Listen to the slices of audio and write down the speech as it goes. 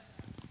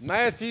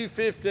Matthew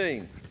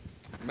 15.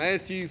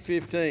 Matthew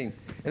 15.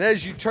 And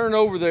as you turn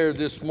over there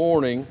this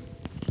morning,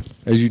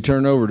 as you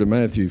turn over to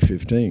Matthew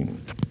 15,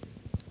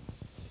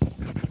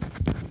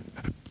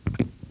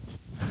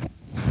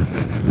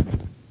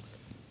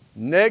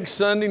 next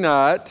Sunday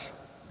night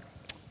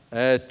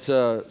at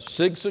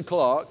 6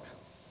 o'clock,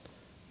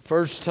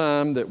 first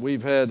time that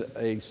we've had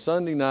a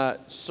Sunday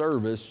night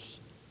service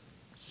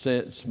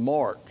since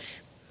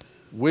March,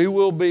 we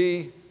will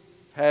be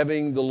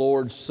having the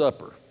Lord's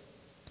Supper.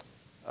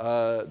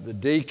 The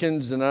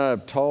deacons and I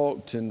have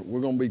talked, and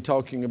we're going to be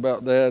talking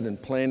about that and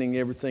planning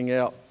everything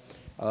out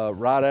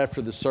right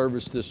after the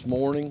service this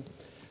morning.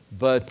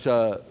 But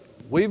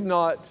we've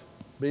not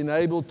been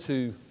able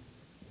to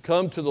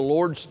come to the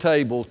Lord's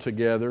table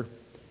together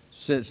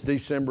since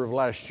December of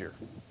last year.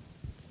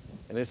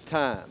 And it's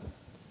time.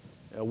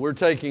 We're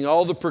taking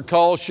all the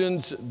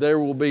precautions. There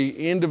will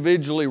be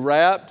individually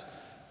wrapped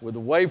with a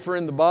wafer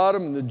in the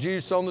bottom and the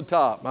juice on the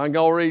top. I can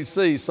already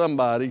see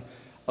somebody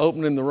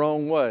opening the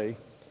wrong way.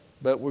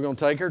 But we're going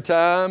to take our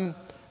time.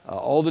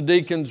 All the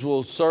deacons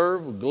will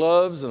serve with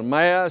gloves and a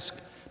mask,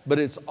 but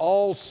it's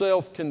all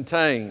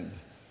self-contained.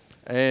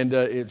 And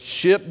it's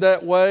shipped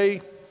that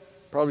way.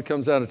 Probably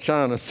comes out of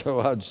China, so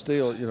I'd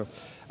steal it,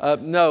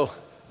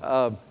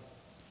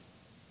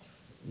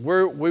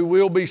 we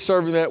will be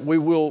serving that. We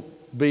will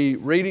be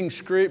reading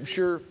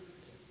Scripture,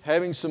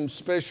 having some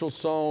special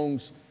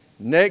songs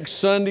next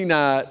Sunday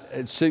night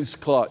at 6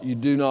 o'clock. You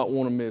do not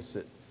want to miss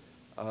it.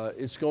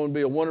 It's going to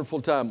be a wonderful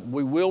time.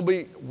 We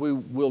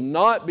will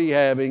not be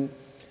having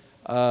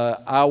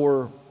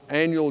our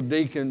annual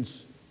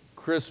deacons'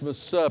 Christmas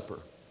supper,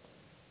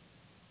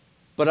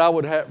 but I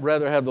would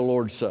rather have the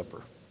Lord's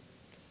Supper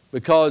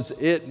because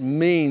it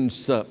means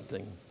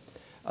something.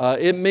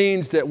 It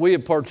means that we are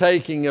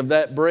partaking of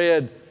that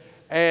bread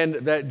and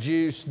that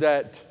juice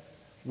that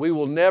we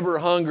will never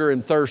hunger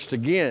and thirst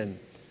again.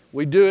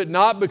 We do it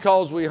not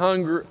because we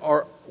hunger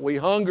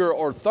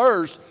or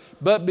thirst,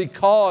 but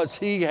because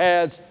He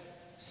has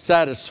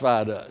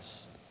satisfied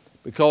us,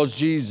 because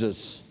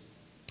Jesus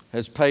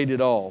has paid it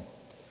all.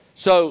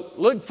 So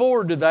look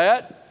forward to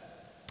that,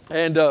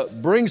 and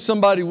bring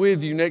somebody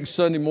with you next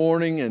Sunday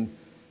morning, and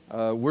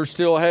we're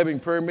still having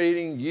prayer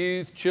meeting,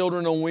 youth,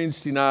 children on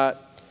Wednesday night.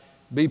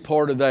 Be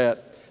part of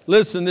that.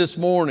 Listen, this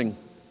morning,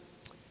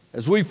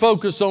 as we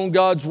focus on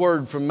God's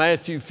Word from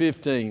Matthew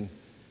 15,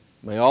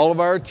 may all of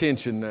our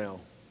attention now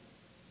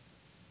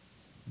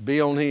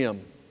be on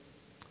Him.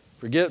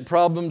 Forget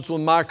problems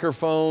with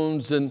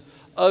microphones and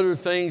other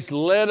things.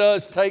 Let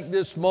us take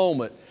this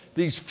moment,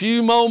 these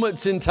few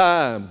moments in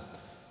time,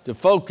 to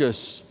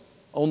focus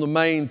on the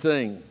main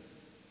thing.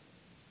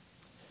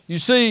 You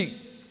see,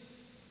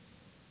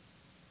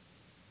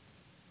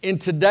 in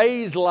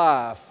today's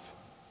life,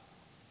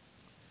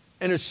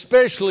 and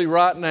especially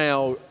right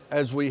now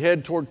as we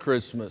head toward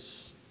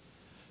Christmas,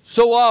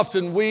 so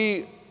often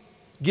we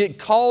get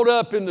caught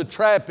up in the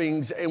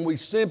trappings and we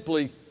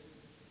simply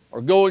are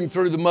going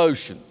through the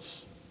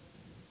motions.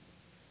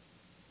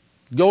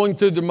 Going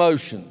through the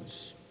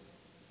motions.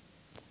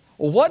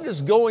 Well, what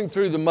does going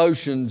through the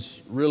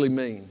motions really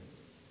mean?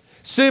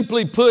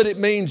 Simply put, it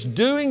means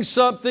doing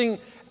something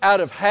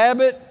out of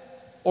habit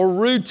or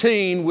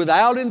routine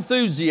without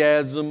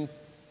enthusiasm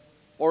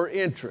or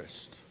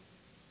interest.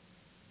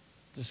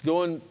 Just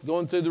going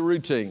through the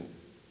routine.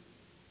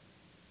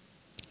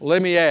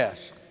 Let me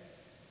ask,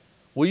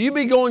 will you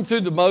be going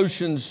through the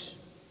motions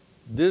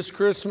this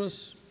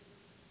Christmas?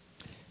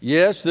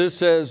 Yes,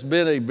 this has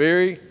been a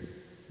very,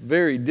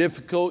 very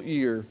difficult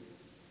year.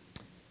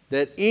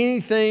 That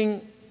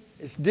anything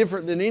is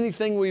different than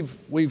anything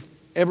we've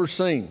ever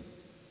seen.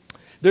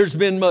 There's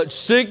been much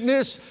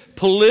sickness,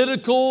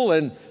 political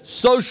and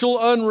social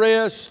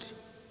unrest,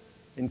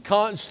 and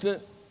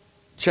constant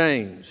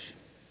change.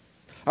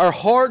 Our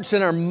hearts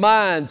and our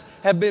minds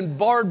have been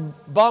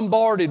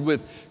bombarded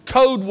with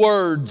code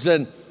words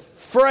and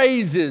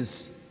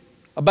phrases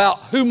about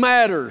who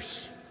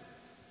matters,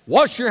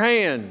 wash your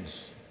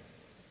hands,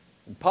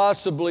 and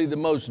possibly the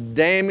most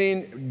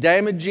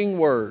damaging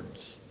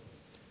words,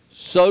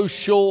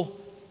 social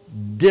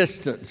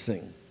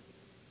distancing.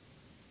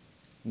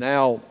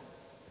 Now,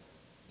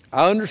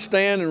 I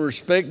understand and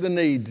respect the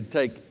need to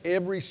take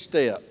every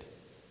step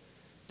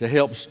to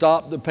help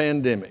stop the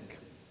pandemic.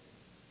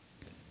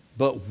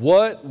 But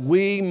what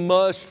we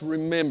must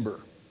remember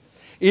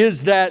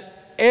is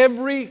that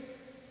every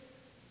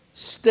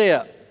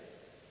step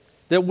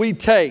that we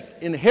take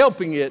in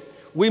helping it,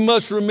 we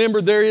must remember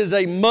there is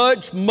a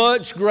much,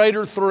 much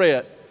greater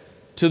threat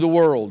to the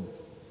world.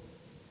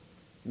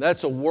 And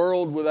that's a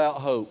world without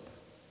hope.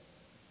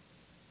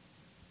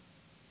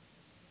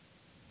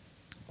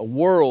 A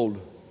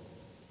world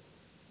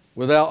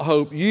without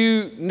hope.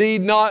 You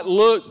need not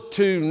look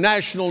to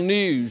national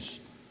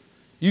news.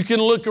 You can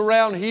look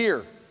around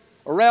here,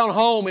 around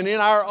home and in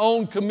our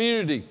own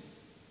community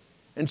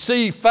and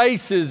see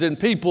faces and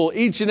people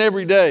each and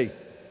every day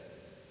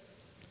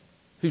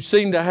who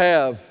seem to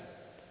have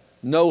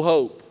no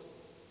hope.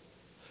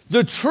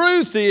 The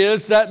truth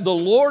is that the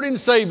Lord and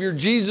Savior,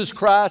 Jesus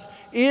Christ,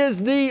 is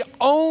the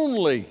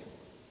only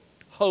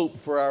hope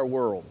for our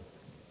world.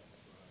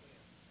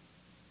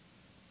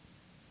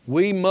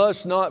 We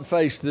must not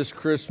face this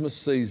Christmas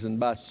season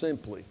by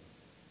simply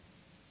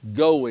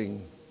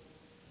going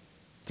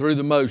through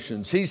the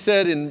motions. He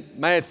said in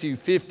Matthew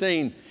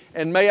 15,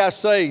 and may I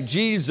say,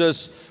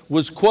 Jesus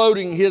was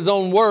quoting his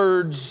own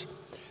words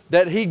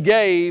that he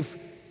gave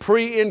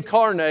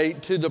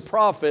pre-incarnate to the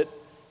prophet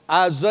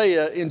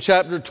Isaiah in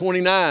chapter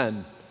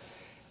 29.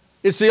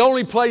 It's the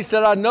only place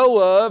that I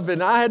know of,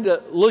 and I had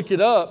to look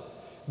it up,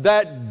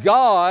 that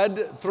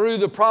God, through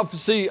the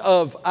prophecy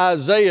of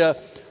Isaiah,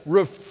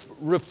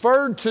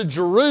 referred to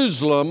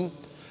Jerusalem,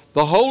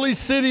 the holy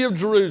city of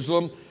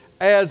Jerusalem,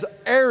 as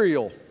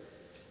Ariel.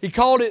 He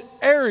called it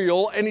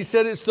Ariel, and he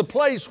said it's the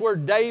place where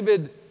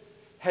David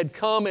had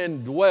come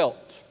and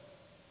dwelt.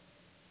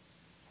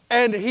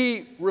 And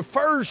he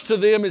refers to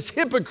them as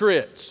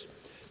hypocrites,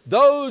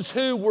 those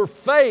who were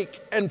fake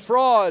and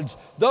frauds,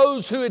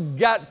 those who had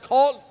got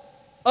caught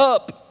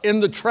up in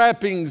the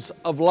trappings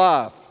of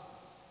life.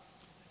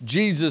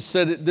 Jesus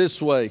said it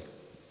this way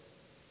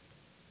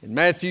in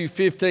Matthew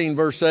 15,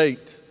 verse 8.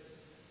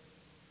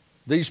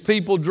 These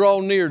people draw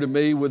near to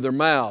me with their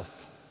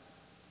mouth,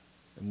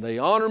 and they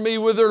honor me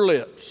with their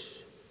lips,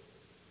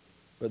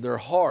 but their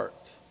heart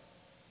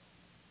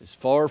is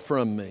far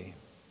from me.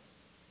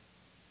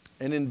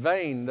 And in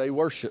vain they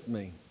worship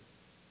me,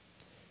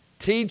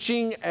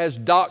 teaching as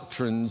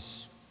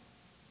doctrines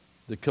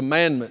the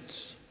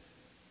commandments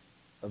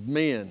of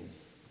men.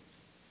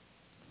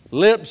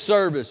 Lip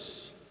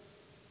service,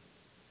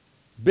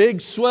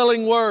 big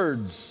swelling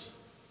words,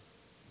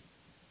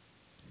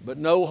 but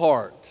no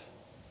heart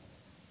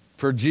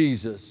for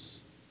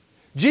Jesus.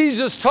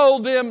 Jesus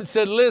told them and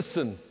said,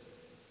 listen,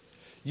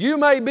 you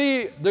may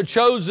be the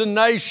chosen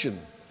nation.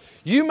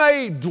 You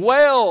may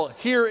dwell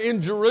here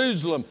in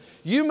Jerusalem.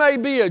 You may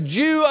be a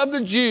Jew of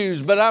the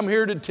Jews, but I'm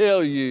here to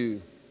tell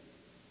you,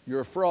 you're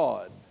a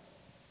fraud.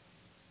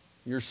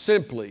 You're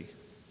simply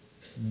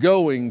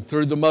going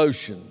through the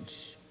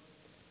motions.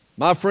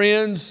 My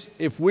friends,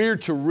 if we're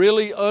to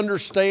really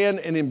understand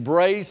and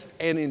embrace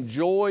and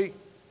enjoy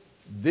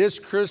this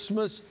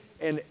Christmas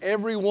and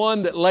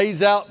everyone that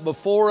lays out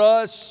before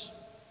us,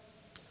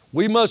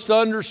 we must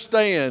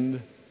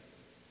understand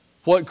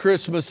what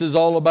Christmas is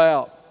all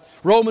about.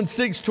 Romans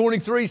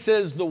 6:23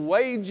 says, the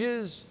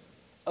wages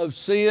of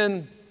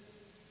sin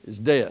is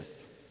death.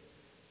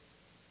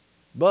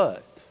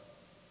 But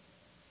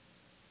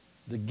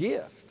the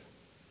gift.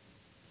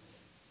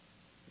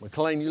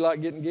 McLean, you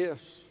like getting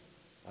gifts?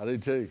 I do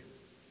too.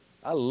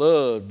 I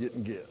love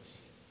getting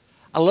gifts.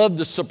 I love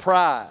the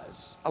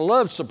surprise. I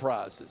love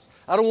surprises.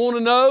 I don't want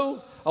to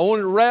know. I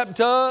want it wrapped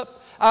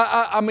up.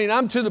 I mean,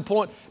 I'm to the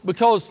point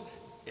because,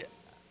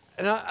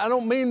 and I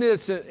don't mean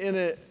this in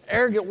an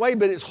arrogant way,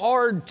 but it's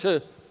hard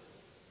to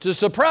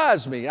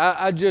surprise me.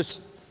 I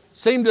just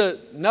seem to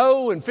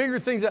know and figure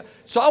things out.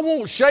 So I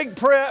won't shake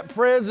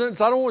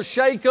presents. I don't want to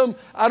shake them.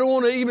 I don't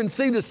want to even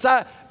see the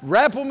side.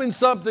 Wrap them in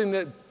something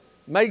that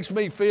makes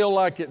me feel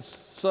like it's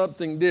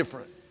something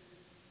different.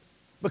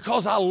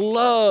 Because I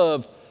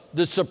love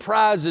the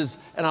surprises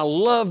and I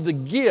love the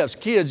gifts.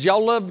 Kids,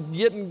 y'all love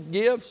getting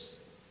gifts?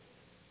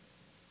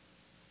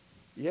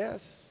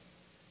 Yes.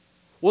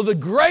 Well, the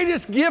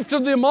greatest gift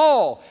of them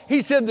all,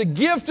 he said, the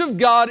gift of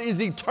God is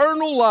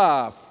eternal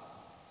life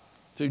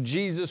through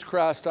Jesus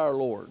Christ our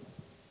Lord.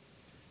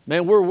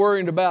 Man, we're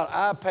worried about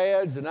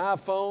iPads and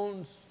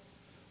iPhones.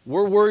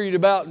 We're worried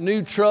about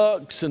new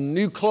trucks and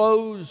new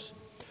clothes.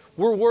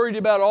 We're worried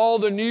about all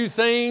the new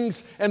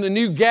things and the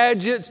new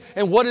gadgets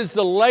and what is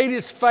the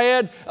latest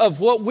fad of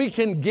what we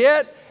can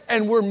get,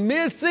 and we're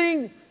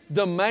missing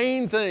the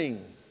main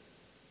thing.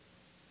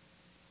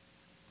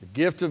 The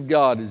gift of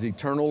God is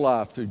eternal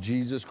life through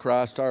Jesus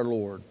Christ our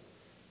Lord.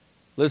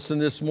 Listen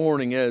this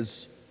morning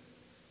as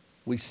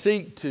we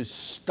seek to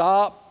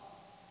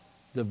stop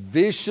the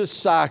vicious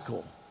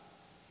cycle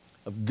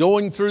of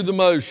going through the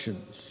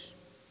motions.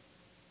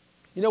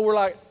 You know, we're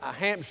like a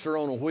hamster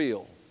on a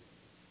wheel.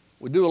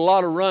 We do a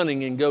lot of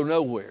running and go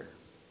nowhere.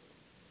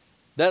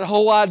 That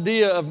whole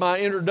idea of my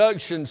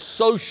introduction,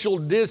 social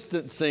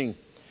distancing,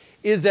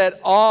 is at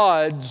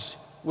odds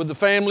with the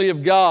family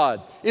of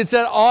God. It's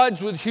at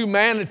odds with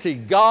humanity.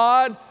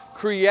 God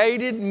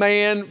created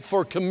man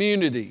for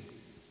community.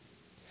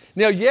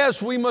 Now,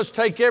 yes, we must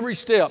take every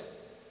step,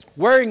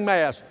 wearing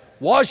masks,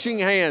 washing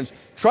hands,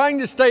 trying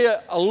to stay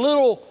a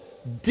little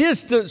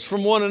distance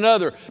from one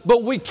another.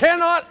 But we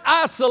cannot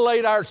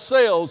isolate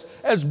ourselves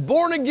as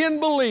born-again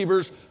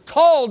believers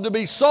called to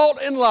be salt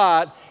and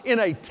light in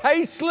a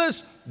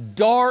tasteless,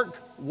 dark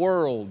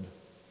world.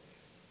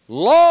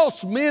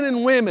 Lost men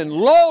and women,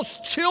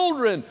 lost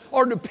children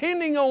are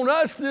depending on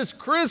us this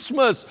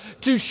Christmas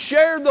to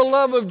share the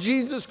love of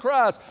Jesus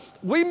Christ.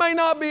 We may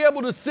not be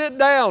able to sit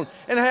down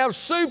and have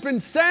soup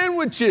and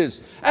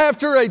sandwiches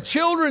after a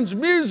children's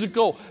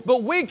musical,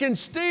 but we can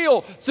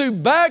still, through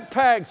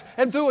backpacks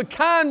and through a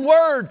kind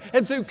word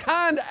and through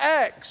kind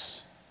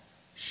acts,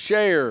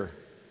 share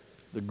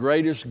the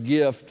greatest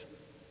gift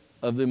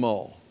of them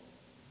all,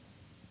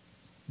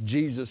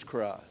 Jesus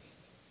Christ.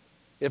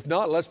 If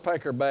not, let's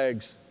pack our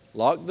bags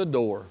lock the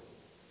door,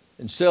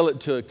 and sell it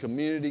to a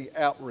community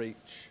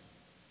outreach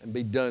and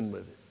be done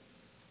with it.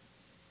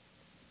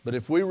 But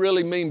if we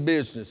really mean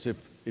business,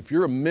 if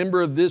you're a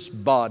member of this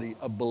body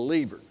of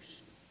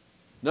believers,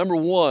 number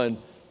one,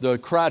 the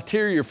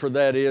criteria for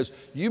that is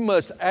you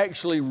must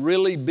actually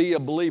really be a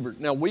believer.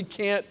 Now, we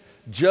can't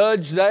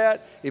judge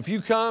that. If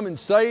you come and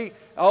say,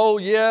 oh,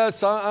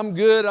 yes, I'm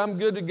good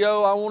to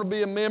go, I want to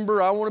be a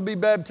member, I want to be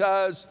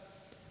baptized,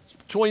 it's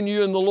between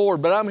you and the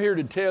Lord. But I'm here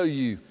to tell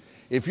you,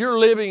 if you're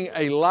living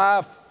a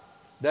life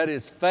that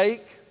is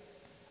fake,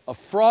 a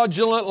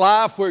fraudulent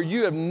life where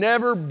you have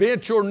never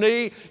bent your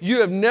knee, you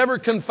have never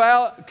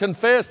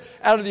confessed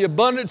out of the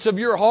abundance of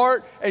your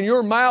heart and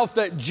your mouth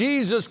that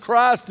Jesus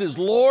Christ is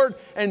Lord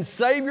and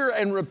Savior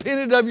and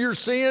repented of your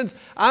sins,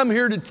 I'm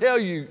here to tell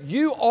you,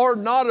 you are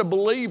not a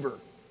believer.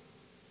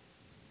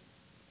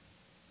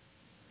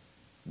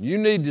 You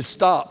need to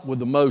stop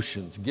with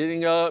emotions,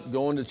 getting up,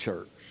 going to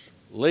church,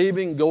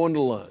 leaving, going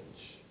to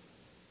lunch,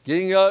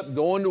 getting up,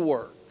 going to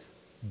work,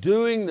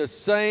 doing the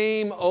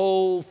same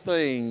old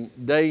thing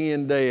day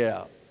in, day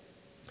out.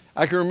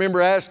 I can remember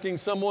asking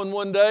someone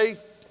one day,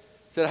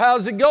 said,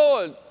 how's it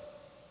going?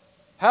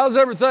 How's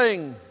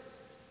everything?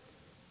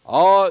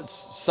 Oh,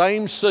 it's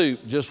same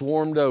soup, just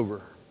warmed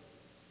over.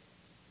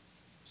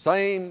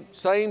 Same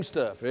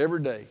stuff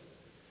every day.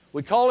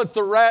 We call it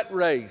the rat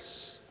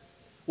race.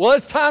 Well,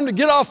 it's time to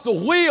get off the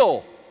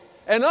wheel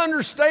and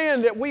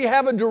understand that we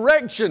have a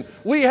direction.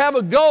 We have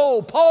a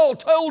goal. Paul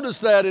told us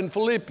that in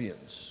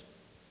Philippians.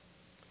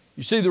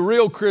 You see, the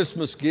real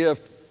Christmas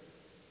gift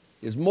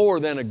is more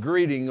than a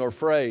greeting or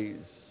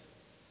phrase.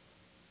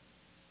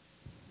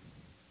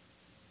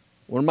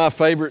 One of my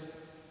favorite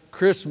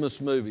Christmas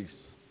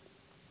movies.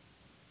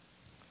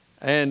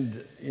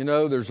 And, you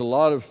know, there's a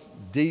lot of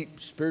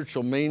deep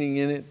spiritual meaning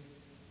in it.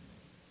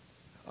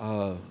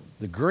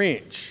 The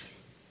Grinch.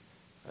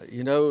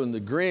 You know, and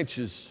the Grinch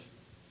is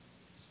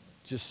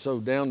just so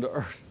down to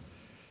earth.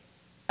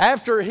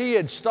 After he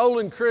had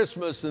stolen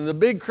Christmas and the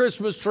big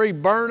Christmas tree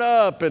burned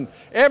up and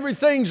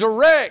everything's a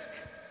wreck.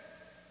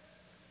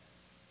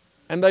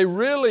 And they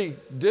really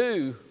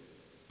do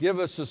give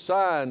us a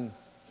sign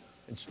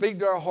and speak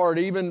to our heart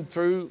even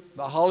through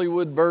the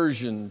Hollywood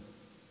version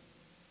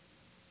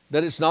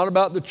that it's not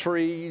about the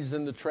trees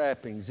and the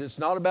trappings. It's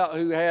not about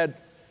who had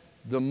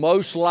the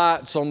most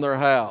lights on their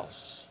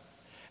house.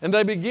 And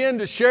they begin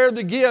to share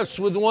the gifts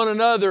with one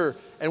another.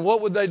 And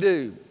what would they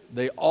do?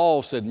 They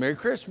all said, Merry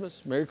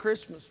Christmas, Merry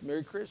Christmas,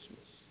 Merry Christmas.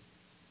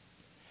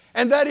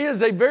 And that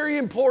is a very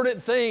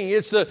important thing.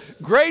 It's the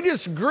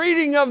greatest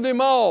greeting of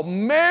them all.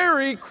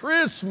 Merry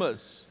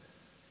Christmas.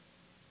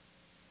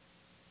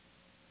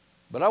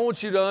 But I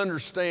want you to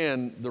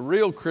understand the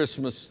real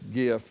Christmas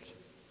gift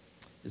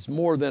is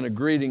more than a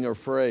greeting or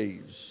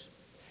phrase.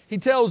 He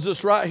tells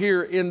us right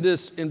here in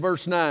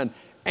verse 9,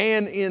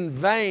 and in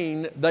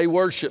vain they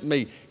worship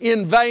me.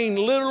 In vain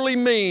literally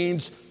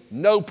means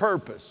no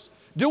purpose.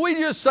 Do we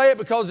just say it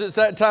because it's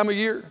that time of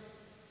year?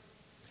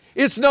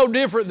 It's no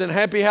different than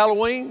Happy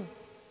Halloween.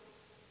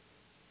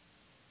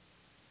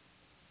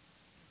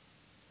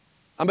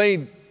 I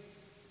mean,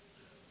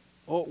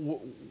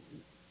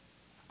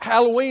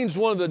 Halloween's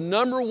one of the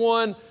number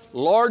one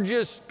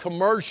largest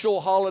commercial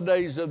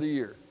holidays of the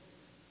year.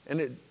 And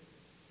it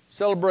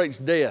celebrates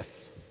death.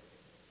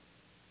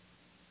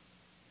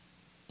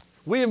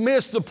 We have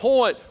missed the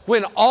point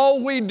when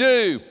all we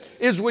do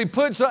is we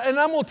put, and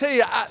I'm going to tell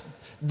you,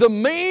 the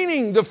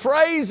meaning, the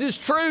phrase is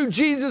true.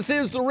 Jesus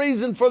is the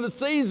reason for the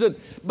season.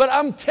 But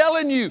I'm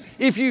telling you,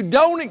 if you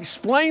don't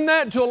explain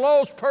that to a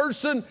lost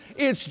person,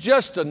 it's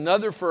just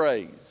another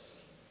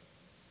phrase.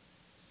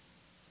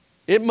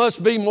 It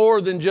must be more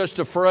than just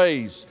a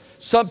phrase,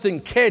 something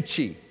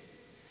catchy.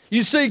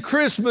 You see,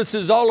 Christmas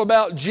is all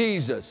about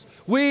Jesus.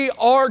 We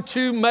are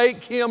to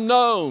make Him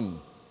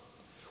known.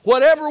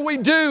 Whatever we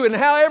do and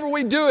however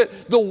we do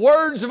it, the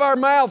words of our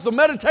mouth, the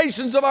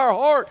meditations of our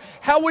heart,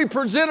 how we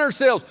present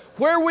ourselves,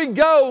 where we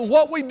go,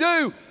 what we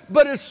do,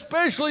 but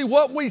especially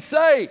what we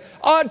say,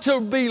 ought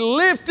to be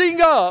lifting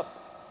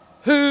up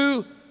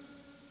who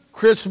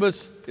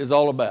Christmas is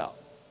all about.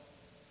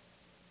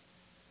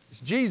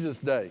 It's Jesus'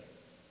 Day.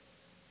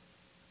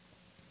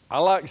 I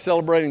like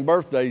celebrating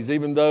birthdays,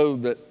 even though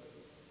that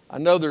I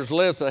know there's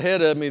less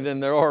ahead of me than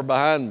there are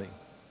behind me.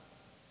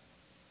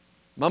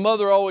 My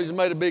mother always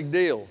made a big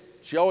deal.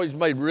 She always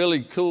made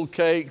really cool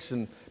cakes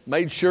and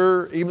made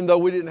sure, even though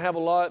we didn't have a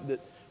lot, that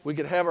we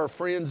could have our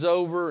friends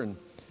over and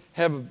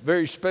have a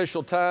very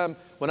special time.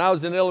 When I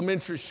was in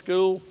elementary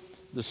school,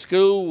 the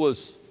school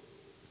was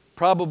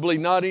probably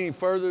not any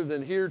further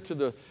than here to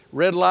the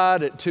red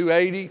light at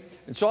 280.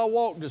 And so I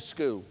walked to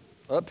school,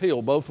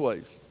 uphill both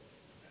ways.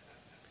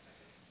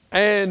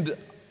 And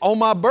on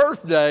my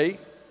birthday,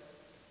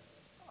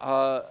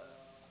 my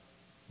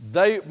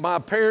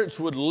parents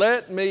would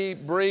let me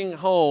bring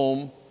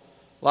home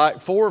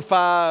like 4 or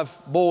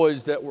 5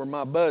 boys that were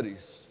my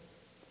buddies.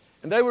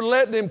 And they would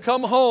let them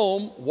come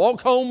home,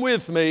 walk home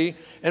with me,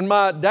 and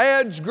my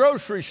dad's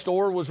grocery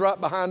store was right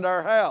behind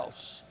our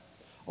house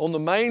on the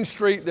main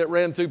street that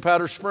ran through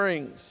Powder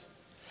Springs.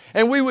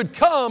 And we would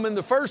come, and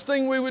the first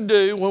thing we would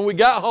do when we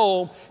got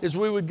home is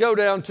we would go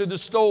down to the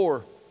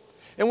store.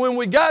 And when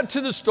we got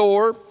to the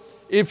store,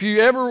 if you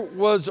ever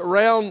was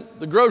around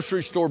the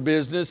grocery store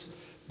business,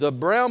 the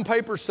brown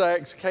paper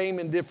sacks came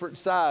in different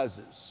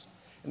sizes.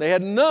 And they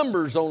had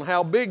numbers on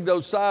how big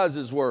those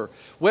sizes were.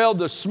 Well,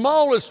 the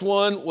smallest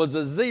one was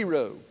a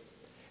 0.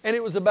 And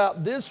it was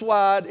about this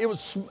wide. It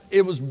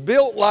was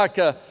built like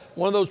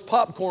one of those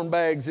popcorn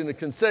bags in a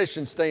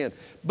concession stand.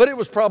 But it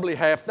was probably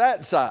half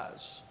that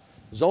size.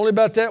 It was only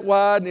about that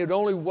wide, and it would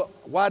only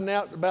widen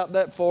out about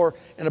that far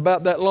and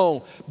about that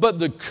long. But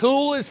the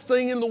coolest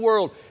thing in the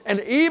world, and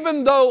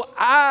even though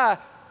I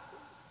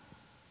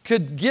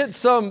could get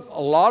some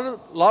a lot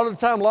of the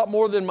time, a lot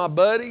more than my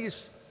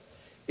buddies,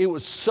 it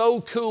was so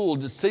cool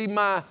to see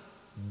my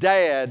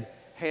dad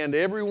hand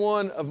every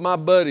one of my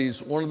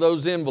buddies one of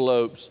those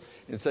envelopes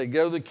and say,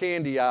 go to the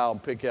candy aisle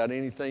and pick out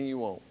anything you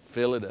want.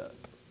 Fill it up.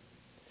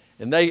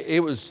 And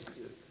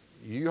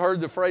you heard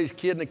the phrase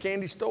kid in a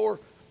candy store?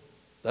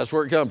 That's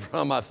where it comes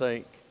from, I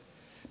think.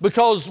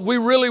 Because we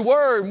really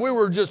were, and we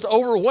were just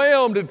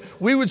overwhelmed, and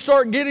we would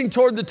start getting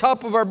toward the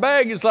top of our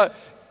bag. It's like,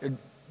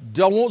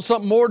 do I want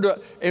something more?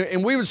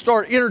 And we would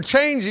start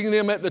interchanging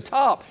them at the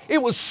top. It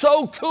was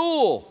so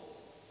cool.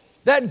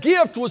 That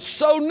gift was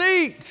so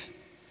neat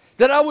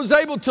that I was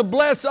able to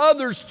bless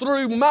others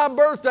through my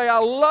birthday. I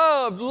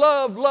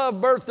love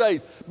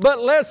birthdays.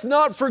 But let's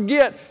not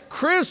forget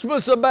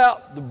Christmas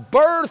about the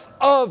birth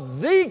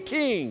of the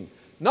King.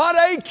 Not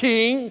a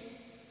king,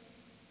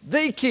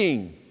 the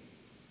King.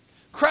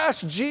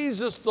 Christ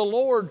Jesus the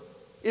Lord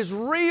is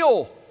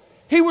real.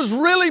 He was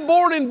really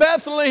born in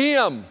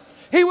Bethlehem.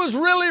 He was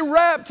really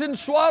wrapped in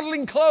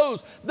swaddling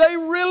clothes. They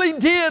really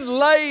did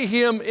lay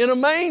him in a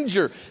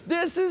manger.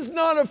 This is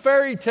not a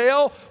fairy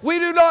tale. We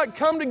do not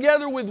come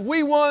together with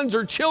wee ones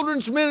or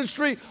children's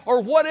ministry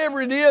or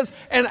whatever it is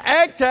and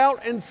act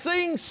out and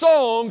sing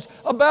songs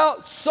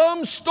about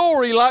some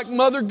story like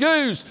Mother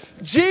Goose.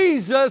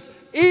 Jesus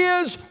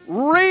is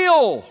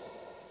real.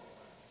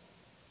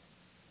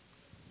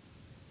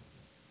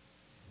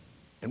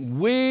 And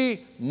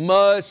we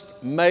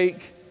must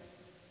make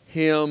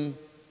him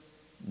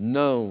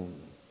known.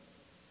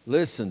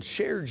 Listen,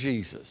 share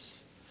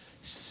Jesus.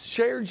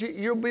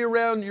 You'll be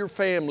around your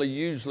family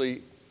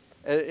usually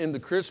in the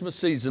Christmas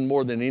season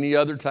more than any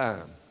other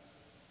time.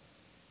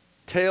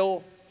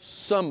 Tell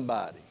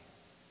somebody.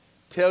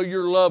 Tell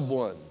your loved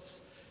ones.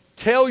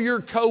 Tell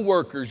your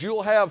coworkers.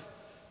 You'll have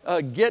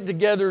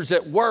get-togethers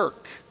at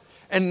work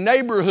and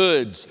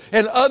neighborhoods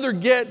and other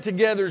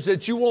get-togethers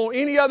that you won't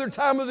any other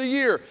time of the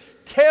year.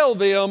 Tell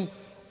them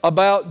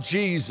about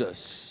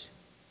Jesus.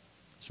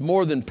 It's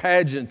more than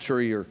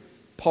pageantry or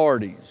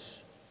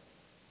parties.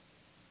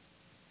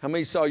 How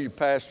many saw your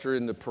pastor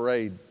in the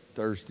parade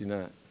Thursday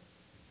night?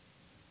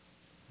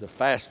 The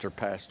faster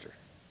pastor.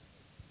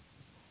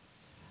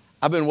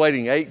 I've been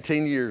waiting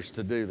 18 years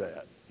to do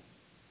that.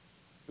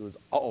 It was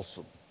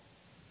awesome.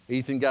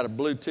 Ethan got a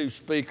Bluetooth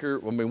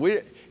speaker.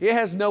 It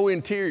has no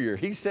interior.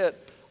 He sat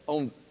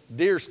on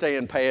deer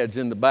stand pads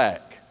in the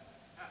back.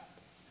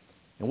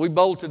 And we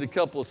bolted a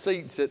couple of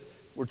seats that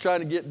we're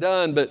trying to get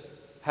done, but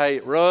hey,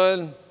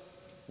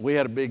 we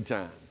had a big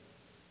time.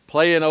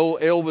 Playing old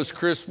Elvis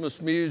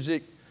Christmas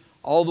music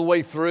all the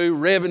way through,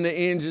 revving the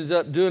engines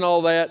up, doing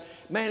all that.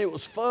 Man, it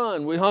was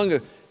fun. We hung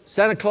a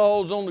Santa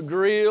Claus on the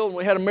grill, and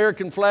we had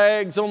American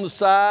flags on the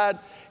side.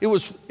 It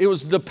was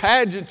the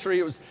pageantry.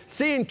 It was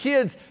seeing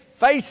kids'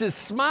 faces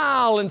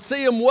smile and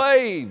see them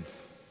wave.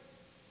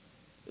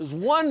 It was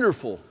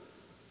wonderful.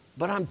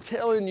 But I'm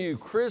telling you,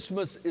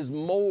 Christmas is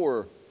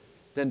more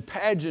than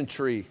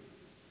pageantry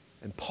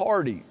and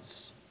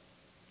parties.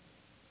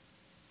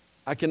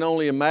 I can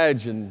only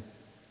imagine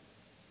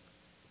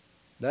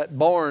that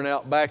barn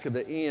out back of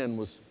the inn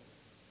was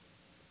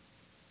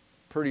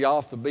pretty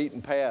off the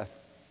beaten path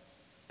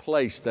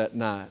place that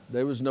night.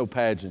 There was no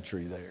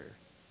pageantry there.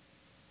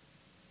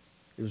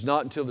 It was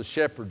not until the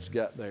shepherds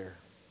got there.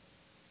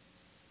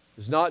 It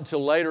was not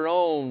until later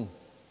on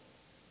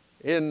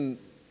in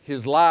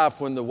his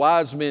life when the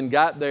wise men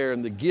got there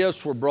and the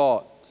gifts were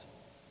brought.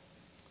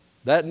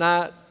 That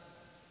night,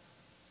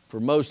 for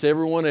most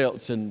everyone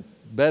else in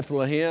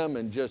Bethlehem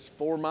and just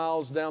 4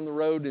 miles down the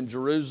road in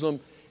Jerusalem,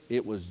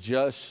 it was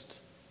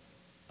just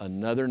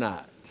another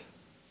night.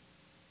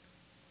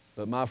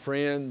 But my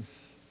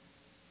friends,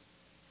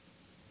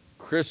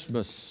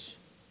 Christmas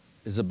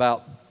is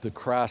about the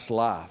Christ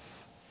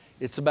life.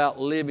 It's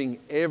about living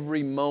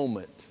every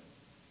moment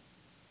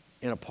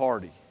in a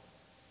party.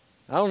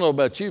 I don't know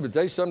about you,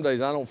 but some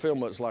days I don't feel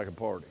much like a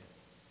party.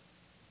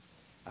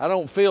 I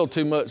don't feel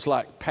too much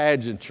like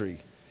pageantry.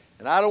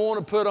 And I don't want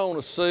to put on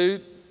a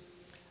suit.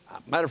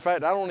 Matter of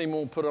fact, I don't even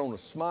want to put on a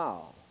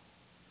smile.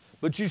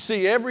 But you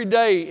see, every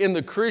day in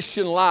the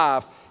Christian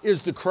life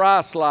is the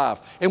Christ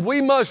life. And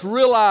we must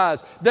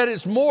realize that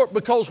it's more,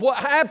 because what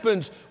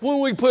happens when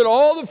we put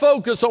all the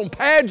focus on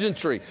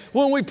pageantry,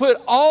 when we put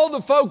all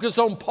the focus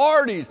on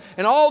parties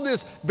and all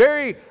this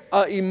very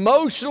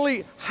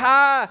emotionally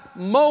high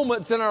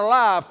moments in our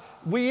life,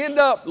 we end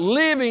up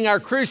living our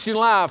Christian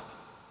life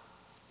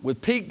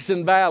with peaks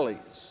and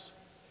valleys.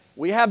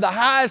 We have the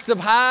highest of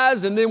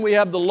highs, and then we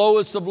have the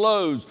lowest of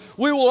lows.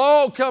 We will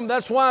all come.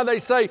 That's why they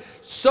say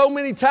so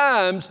many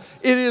times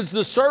it is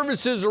the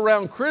services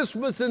around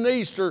Christmas and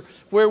Easter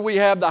where we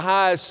have the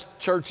highest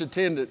church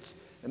attendance,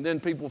 and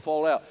then people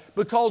fall out.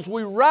 Because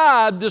we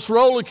ride this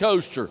roller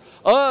coaster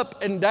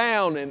up and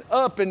down and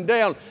up and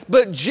down.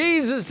 But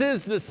Jesus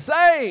is the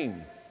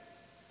same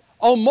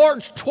on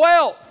March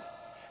 12th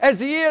as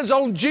He is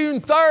on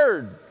June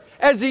 3rd,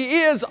 as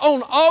He is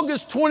on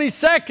August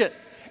 22nd,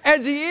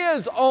 as He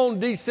is on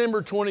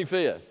December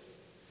 25th.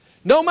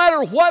 No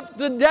matter what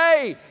the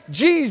day,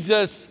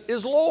 Jesus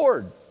is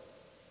Lord.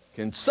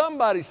 Can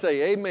somebody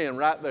say amen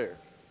right there?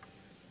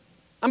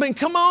 I mean,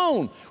 come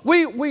on.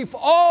 We've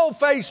all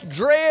faced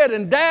dread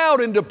and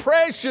doubt and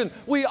depression.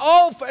 We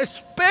all,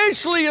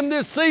 especially in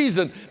this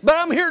season. But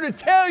I'm here to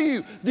tell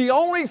you, the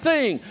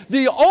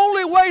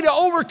only way to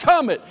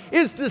overcome it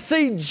is to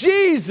see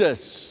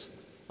Jesus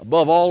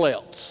above all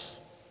else.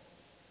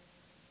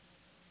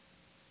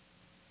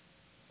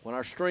 When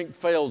our strength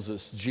fails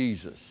us,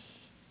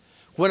 Jesus.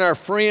 When our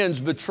friends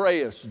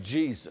betray us,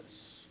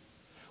 Jesus.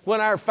 When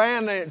our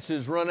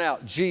finances run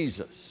out,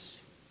 Jesus.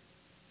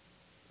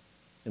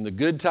 In the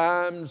good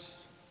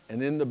times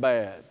and in the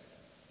bad.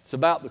 It's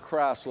about the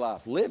Christ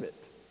life. Live it.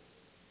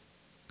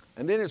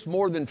 And then it's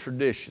more than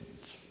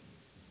traditions.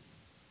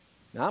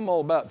 Now, I'm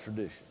all about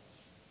traditions.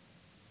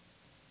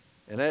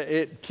 And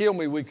it killed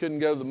me we couldn't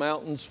go to the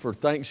mountains for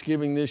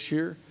Thanksgiving this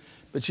year.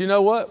 But you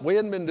know what? We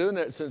hadn't been doing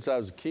that since I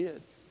was a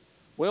kid.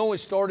 We only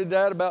started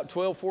that about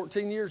 12,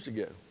 14 years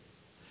ago.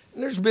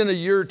 And there's been a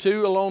year or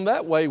two along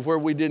that way where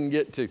we didn't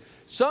get to.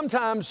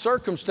 Sometimes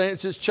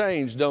circumstances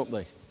change, don't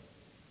they?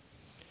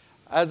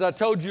 As I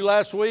told you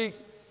last week,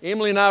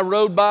 Emily and I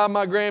rode by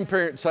my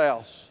grandparents'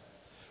 house,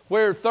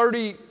 where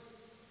 30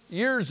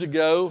 years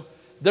ago,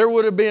 there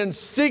would have been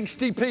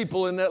 60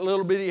 people in that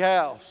little bitty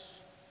house.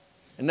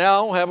 And now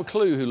I don't have a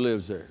clue who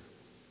lives there.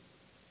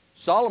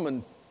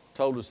 Solomon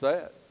told us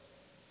that.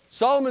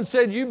 Solomon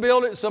said, you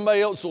build it,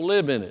 somebody else will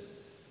live in it.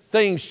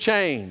 Things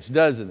change,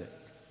 doesn't it?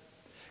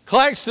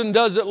 Claxton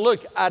doesn't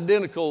look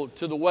identical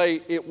to the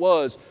way it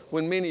was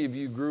when many of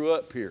you grew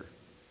up here.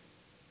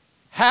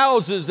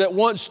 Houses that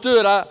once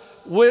stood, I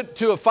went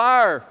to a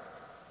fire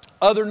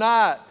other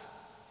night,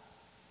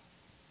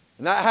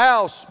 and that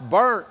house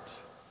burnt.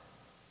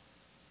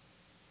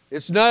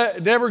 It's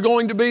never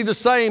going to be the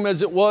same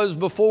as it was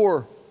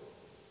before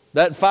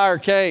that fire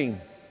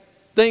came.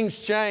 Things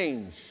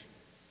change.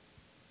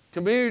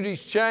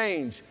 Communities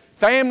change.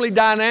 Family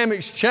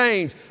dynamics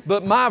change.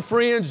 But my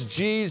friends,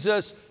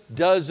 Jesus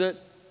doesn't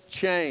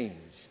change.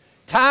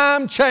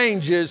 Time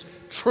changes,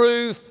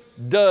 truth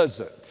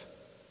doesn't.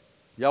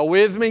 Y'all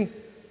with me?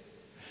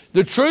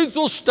 The truth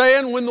will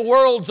stand when the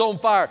world's on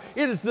fire.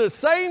 It is the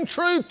same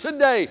truth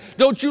today.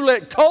 Don't you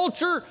let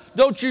culture,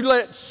 don't you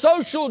let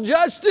social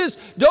justice,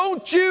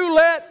 don't you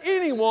let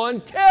anyone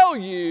tell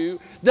you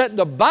that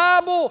the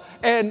Bible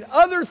and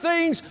other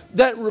things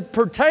that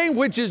pertain,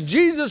 which is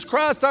Jesus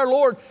Christ our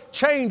Lord,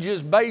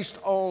 changes based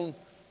on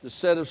the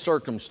set of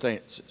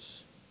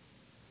circumstances.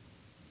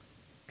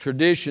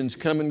 Traditions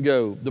come and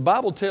go. The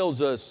Bible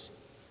tells us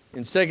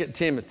in 2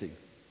 Timothy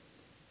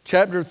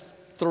chapter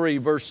 3,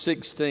 verse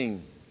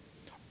 16.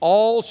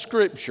 All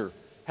Scripture.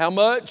 How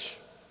much?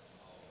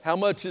 How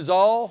much is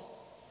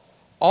all?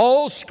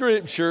 All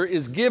Scripture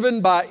is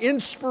given by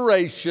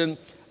inspiration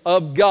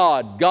of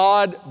God.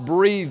 God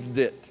breathed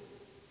it.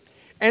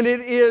 And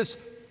it is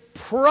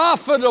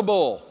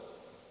profitable.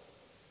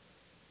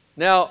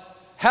 Now,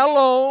 how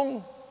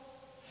long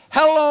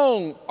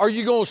are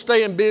you going to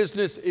stay in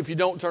business if you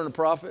don't turn a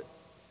profit?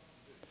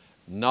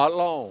 Not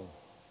long.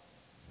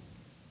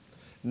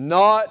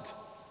 Not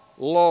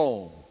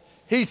long.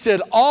 He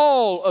said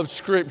all of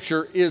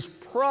Scripture is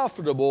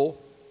profitable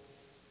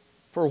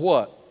for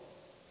what?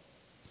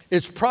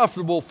 It's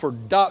profitable for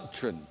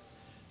doctrine.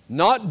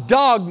 Not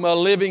dogma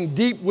living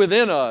deep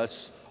within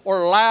us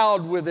or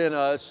loud within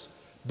us,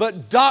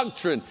 but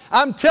doctrine.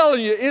 I'm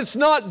telling you, it's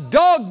not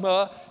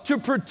dogma to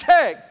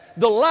protect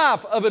the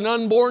life of an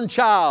unborn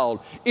child.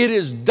 It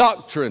is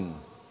doctrine.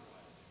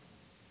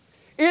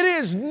 It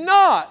is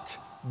not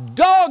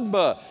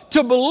dogma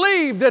to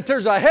believe that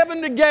there's a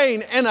heaven to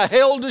gain and a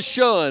hell to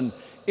shun.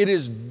 It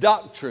is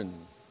doctrine.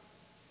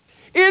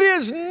 It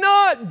is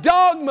not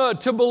dogma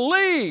to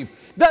believe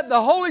that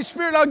the Holy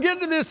Spirit, I'll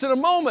get to this in a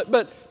moment,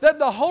 but that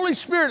the Holy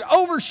Spirit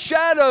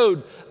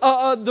overshadowed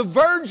the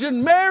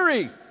Virgin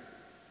Mary.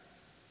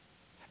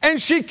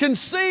 And she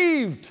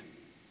conceived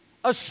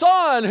a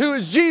son who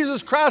is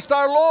Jesus Christ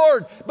our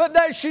Lord. But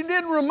that she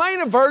didn't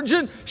remain a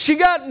virgin. She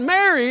got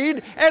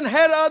married and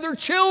had other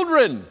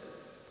children.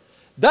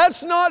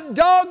 That's not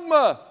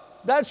dogma.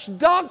 That's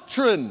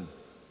doctrine.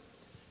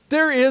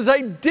 There is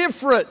a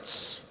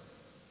difference.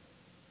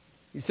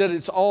 He said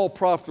it's all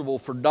profitable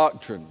for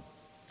doctrine,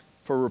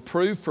 for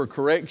reproof, for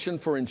correction,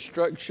 for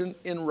instruction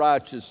in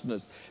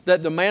righteousness,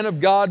 that the man of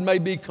God may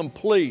be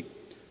complete,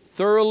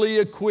 thoroughly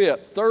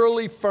equipped,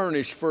 thoroughly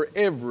furnished for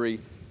every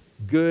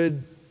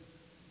good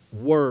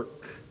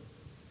work.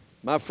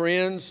 My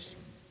friends,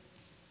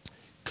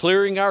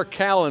 clearing our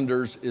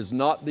calendars is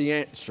not the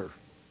answer.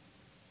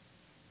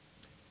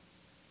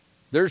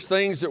 There's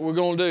things that we're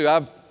going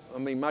to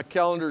do. My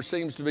calendar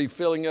seems to be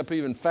filling up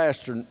even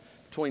faster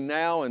between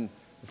now and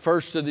the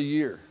first of the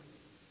year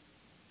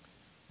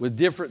with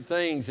different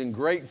things and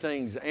great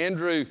things.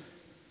 Andrew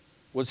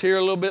was here a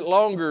little bit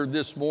longer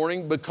this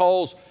morning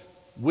because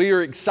we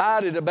are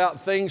excited about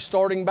things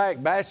starting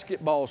back,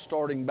 basketball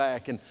starting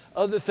back, and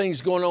other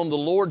things going on, the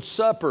Lord's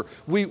Supper.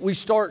 We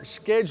start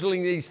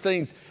scheduling these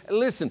things.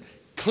 Listen,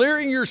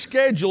 clearing your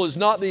schedule is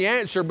not the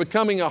answer,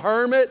 becoming a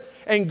hermit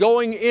and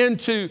going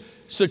into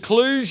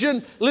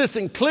seclusion.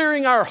 Listen,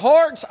 clearing our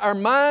hearts, our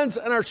minds,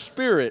 and our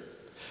spirit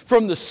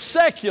from the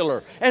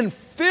secular and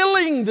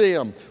filling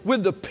them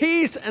with the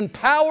peace and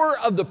power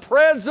of the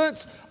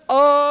presence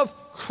of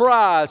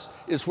Christ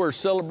is where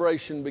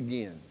celebration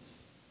begins.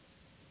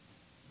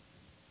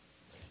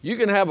 You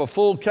can have a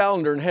full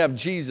calendar and have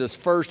Jesus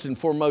first and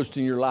foremost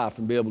in your life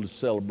and be able to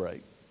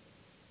celebrate.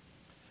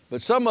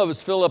 But some of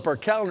us fill up our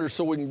calendars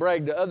so we can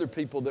brag to other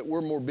people that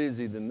we're more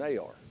busy than they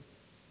are.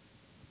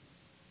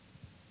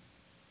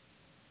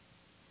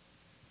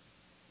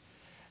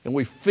 And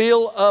we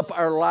fill up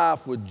our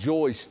life with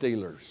joy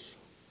stealers.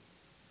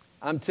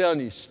 I'm telling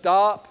you,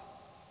 stop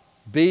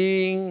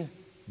being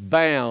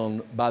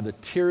bound by the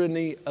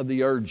tyranny of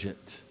the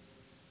urgent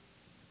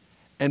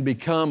and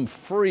become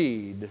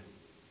freed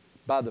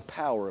by the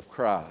power of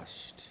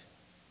Christ.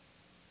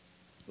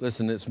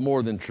 Listen, it's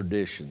more than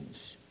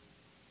traditions.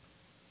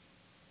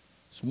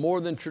 It's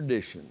more than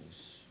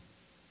traditions.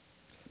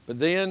 But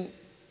then,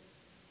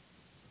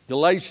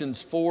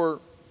 Galatians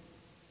 4,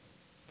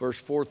 verse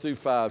 4 through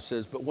 5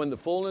 says, "But when the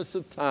fullness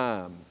of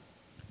time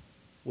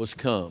was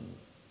come,"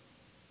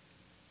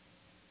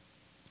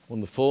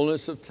 when the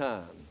fullness of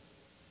time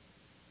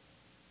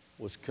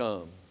was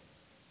come,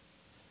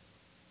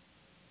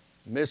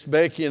 Miss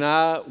Becky and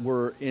I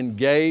were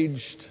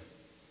engaged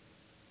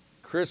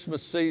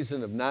Christmas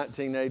season of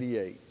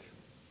 1988.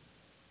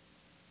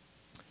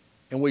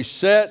 And we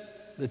set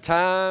the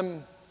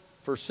time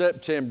for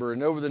September.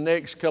 And over the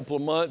next couple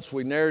of months,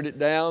 we narrowed it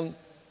down.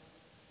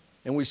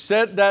 And we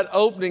set that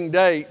opening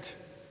date,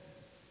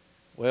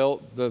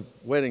 well, the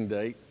wedding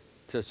date,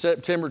 to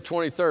September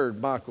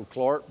 23rd, Michael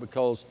Clark,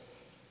 because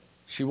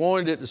she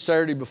wanted it the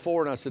Saturday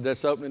before. And I said,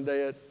 that's opening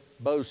day at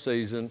bow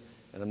season.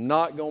 And I'm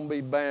not going to be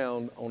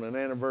bound on an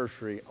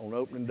anniversary on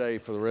opening day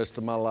for the rest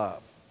of my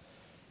life.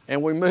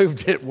 And we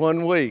moved it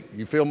 1 week.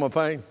 You feel my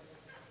pain?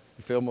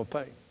 You feel my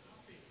pain?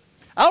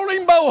 I don't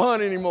even bow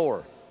hunt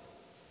anymore.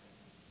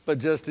 But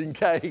just in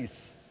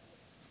case.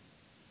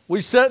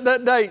 We set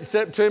that date,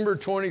 September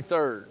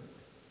 23rd.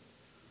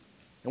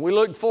 And we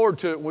looked forward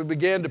to it. We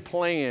began to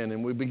plan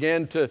and we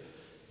began to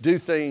do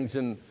things.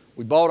 And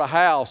we bought a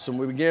house and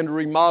we began to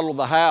remodel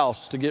the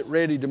house to get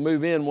ready to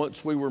move in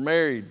once we were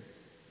married.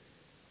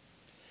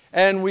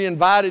 And we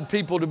invited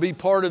people to be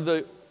part of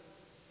the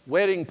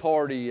wedding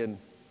party, and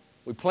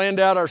we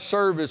planned out our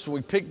service, and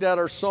we picked out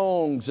our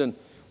songs, and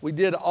we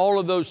did all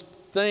of those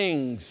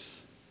things.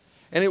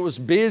 And it was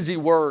busy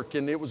work,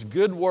 and it was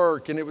good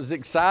work, and it was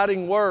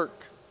exciting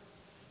work.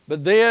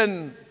 But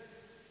then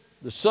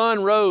the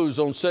sun rose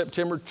on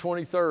September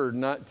 23rd,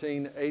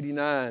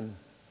 1989.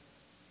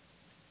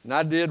 And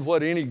I did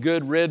what any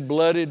good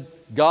red-blooded,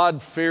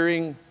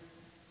 God-fearing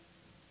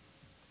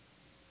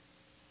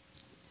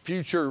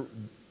future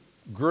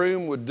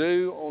groom would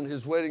do on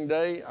his wedding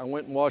day. I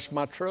went and washed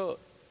my truck.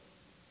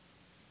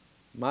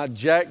 My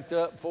jacked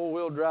up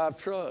four-wheel drive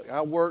truck.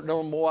 I worked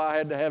on, boy, I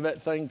had to have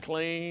that thing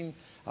clean.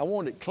 I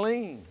wanted it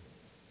clean.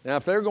 Now,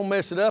 if they were going to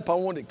mess it up, I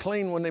wanted it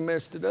clean when they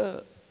messed it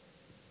up.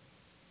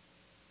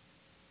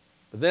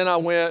 But then I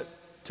went,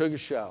 took a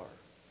shower,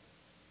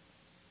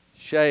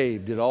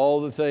 shaved, did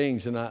all the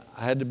things, and I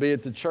had to be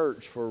at the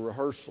church for a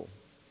rehearsal.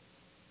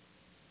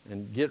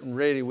 And getting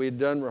ready, we had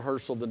done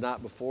rehearsal the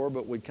night before,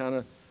 but we kind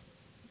of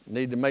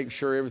needed to make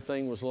sure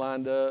everything was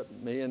lined up,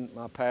 me and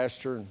my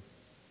pastor. And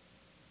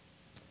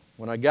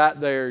when I got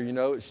there, you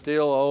know, it's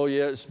still, oh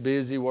yeah, it's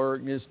busy work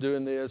and it's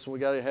doing this, and we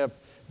got to have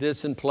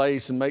this in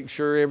place and make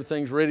sure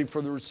everything's ready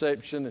for the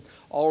reception and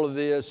all of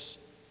this.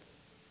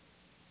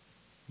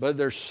 But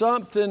there's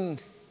something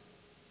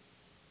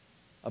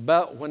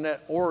about when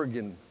that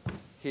organ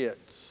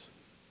hits.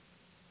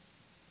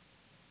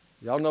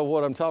 Y'all know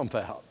what I'm talking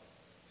about.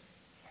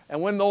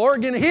 And when the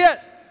organ hit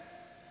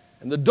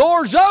and the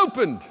doors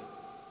opened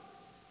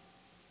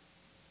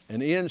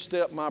and in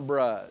stepped my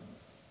bride,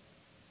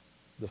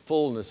 the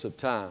fullness of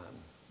time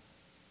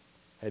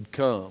had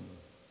come.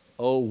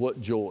 Oh,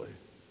 what joy.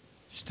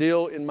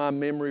 Still in my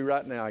memory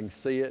right now, I can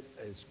see it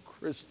as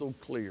crystal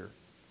clear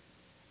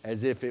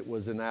as if it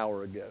was an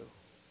hour ago.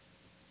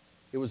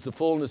 It was the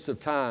fullness of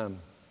time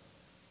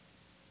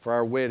for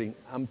our wedding.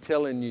 I'm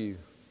telling you,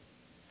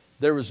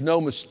 there was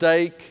no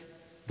mistake.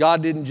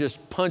 God didn't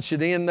just punch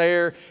it in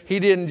there. He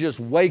didn't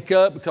just wake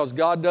up because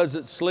God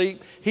doesn't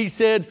sleep. He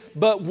said,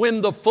 but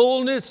when the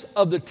fullness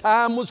of the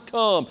time was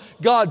come,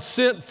 God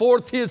sent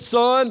forth His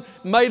Son,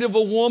 made of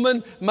a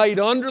woman, made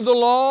under the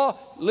law,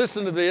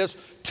 listen to this,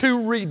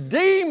 to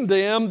redeem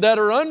them that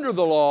are under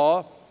the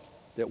law,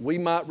 that we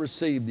might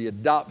receive the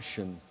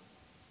adoption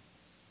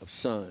of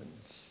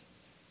sons.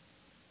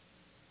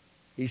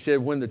 He said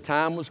when the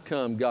time was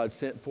come, God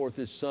sent forth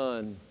His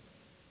Son.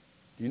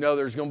 You know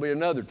there's going to be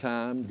another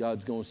time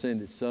God's going to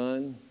send His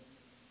Son,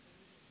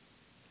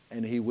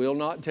 and He will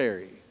not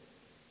tarry.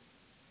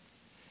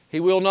 He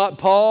will not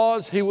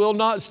pause. He will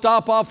not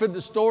stop off at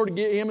the store to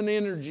get Him an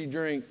energy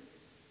drink.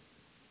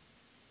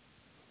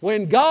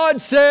 When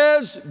God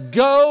says,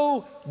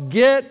 go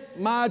get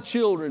my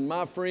children,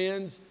 my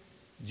friends,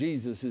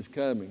 Jesus is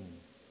coming.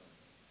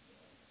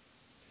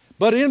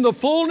 But in the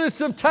fullness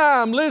of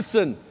time,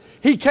 listen,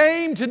 He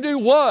came to do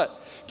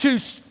what?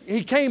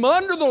 He came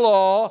under the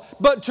law,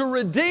 but to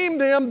redeem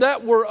them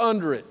that were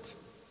under it.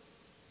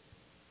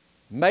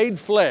 Made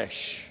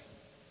flesh,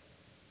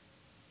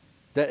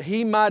 that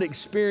He might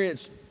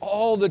experience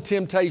all the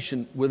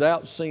temptation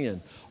without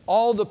sin.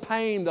 All the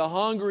pain, the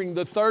hungering,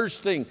 the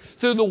thirsting,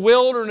 through the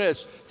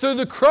wilderness, through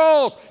the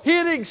cross. He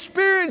had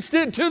experienced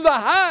it to the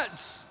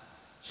heights,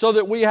 so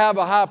that we have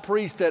a high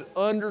priest that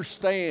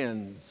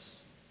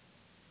understands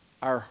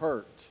our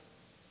hurt,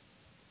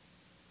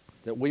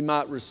 that we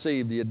might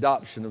receive the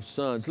adoption of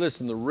sons.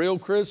 Listen, the real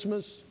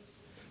Christmas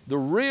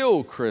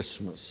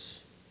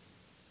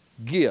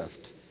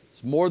gift,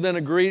 it's more than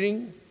a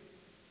greeting,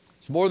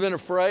 it's more than a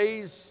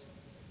phrase.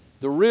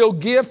 The real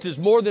gift is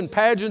more than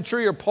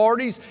pageantry or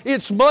parties.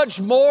 It's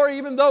much more,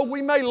 even though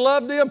we may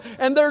love them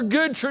and they're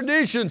good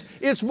traditions.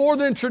 It's more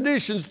than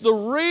traditions. The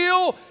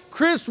real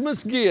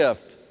Christmas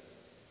gift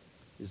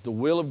is the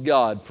will of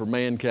God for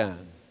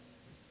mankind.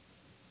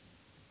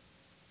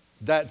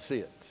 That's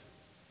it.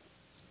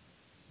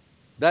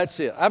 That's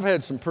it. I've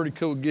had some pretty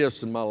cool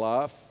gifts in my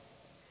life.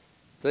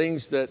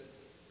 Things that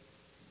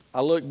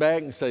I look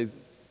back and say,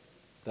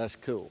 that's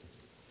cool.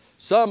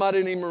 Some I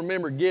didn't even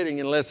remember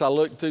getting unless I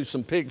looked through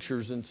some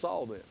pictures and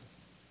saw them.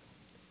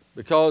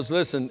 Because,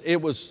 listen,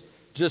 it was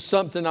just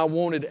something I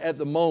wanted at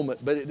the moment,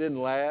 but it didn't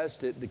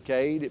last. It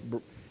decayed,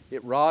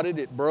 it rotted,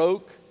 it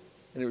broke,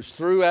 and it was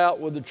threw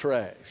out with the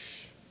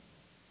trash.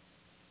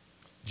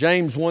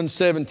 James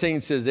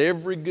 1:17 says,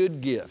 every good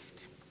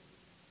gift,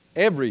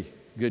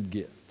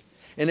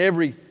 and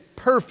every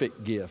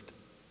perfect gift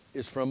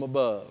is from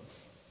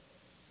above,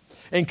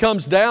 and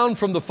comes down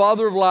from the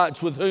Father of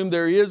lights, with whom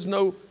there is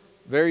no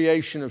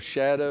variation of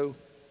shadow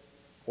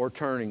or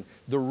turning.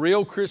 The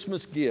real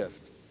Christmas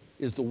gift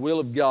is the will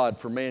of God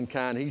for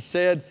mankind. He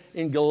said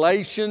in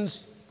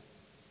Galatians,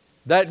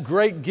 that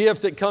great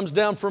gift that comes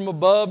down from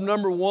above,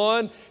 number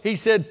one, He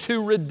said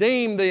to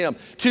redeem them,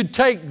 to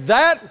take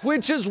that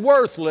which is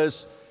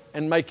worthless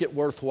and make it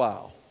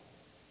worthwhile.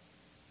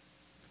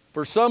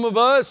 For some of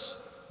us,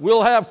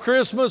 we'll have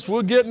Christmas,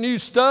 we'll get new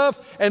stuff,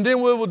 and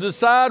then we will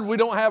decide we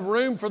don't have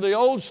room for the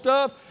old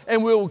stuff,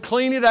 and we will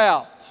clean it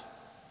out.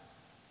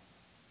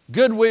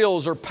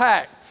 Goodwills are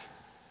packed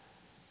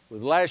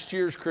with last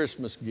year's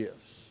Christmas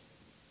gifts.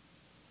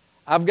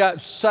 I've got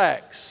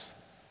sacks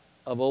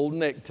of old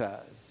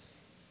neckties.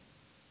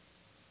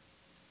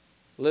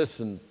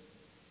 Listen,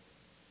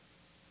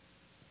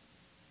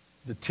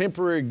 the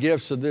temporary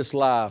gifts of this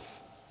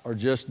life are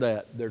just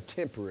that. They're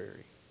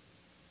temporary.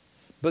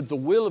 But the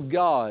will of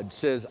God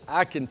says,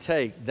 I can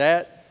take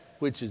that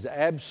which is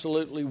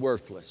absolutely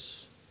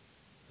worthless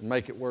and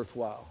make it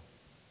worthwhile.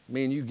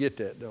 Me and you get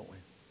that, don't we?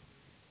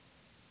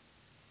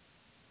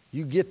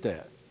 You get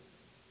that.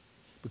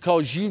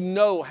 Because you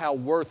know how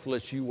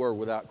worthless you were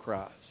without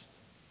Christ.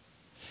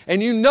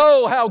 And you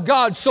know how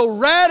God so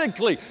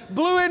radically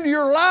blew into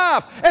your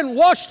life and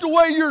washed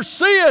away your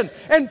sin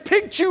and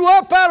picked you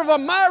up out of a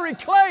miry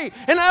clay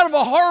and out of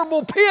a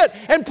horrible pit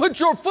and put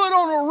your foot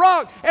on a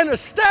rock and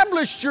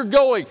established your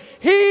going.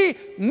 He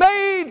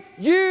made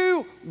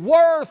you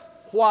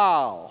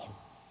worthwhile.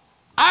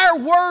 Our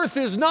worth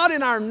is not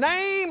in our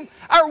name.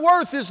 Our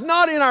worth is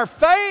not in our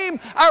fame.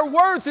 Our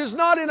worth is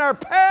not in our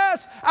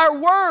past. Our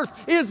worth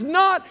is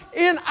not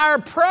in our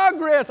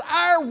progress.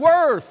 Our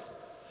worth,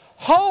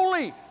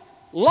 holy,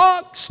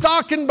 lock,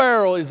 stock, and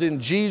barrel, is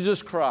in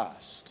Jesus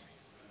Christ,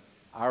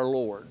 our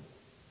Lord.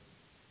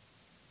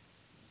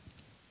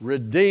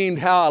 Redeemed,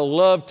 how I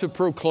love to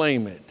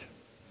proclaim it.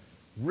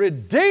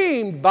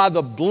 Redeemed by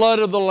the blood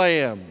of the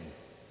Lamb.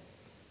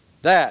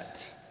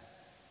 That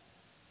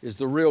is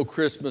the real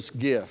Christmas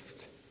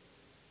gift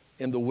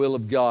in the will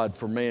of God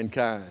for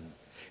mankind.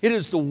 It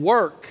is the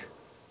work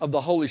of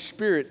the Holy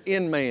Spirit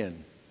in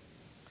man.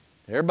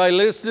 Everybody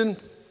listening?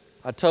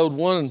 I told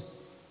one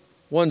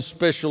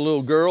special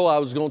little girl I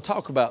was going to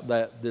talk about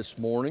that this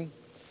morning.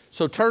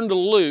 So turn to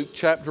Luke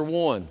chapter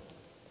 1.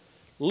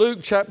 Luke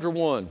chapter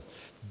 1.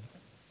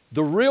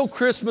 The real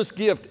Christmas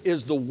gift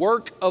is the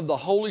work of the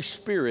Holy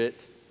Spirit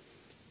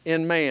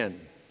in man.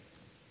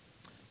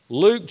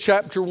 Luke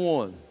chapter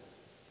 1.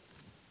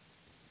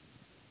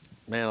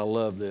 Man, I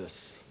love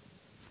this.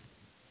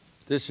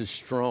 This is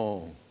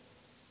strong.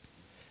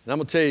 And I'm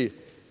going to tell you,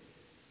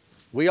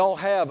 we all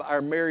have our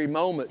merry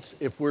moments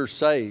if we're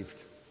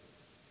saved.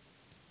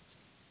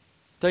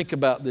 Think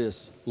about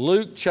this.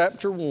 Luke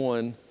chapter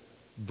 1,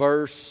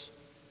 verse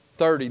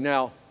 30.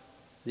 Now,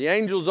 the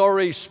angel's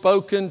already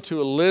spoken to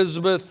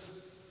Elizabeth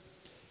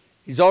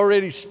He's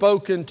already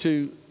spoken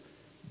to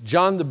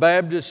John the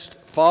Baptist's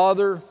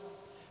father,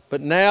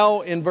 but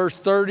now in verse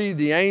 30,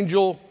 the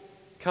angel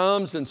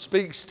comes and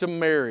speaks to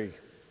Mary.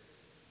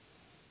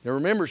 Now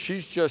remember,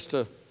 she's just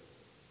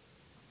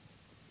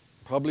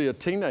probably a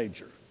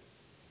teenager.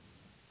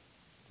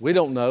 We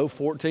don't know,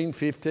 14,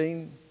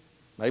 15,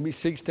 maybe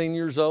 16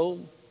 years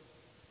old.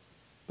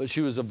 But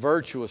she was a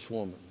virtuous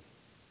woman.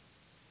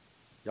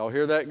 Y'all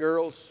hear that,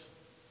 girls?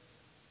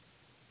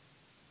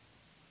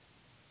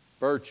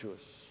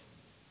 Virtuous.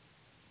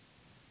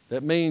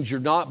 That means you're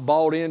not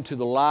bought into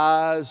the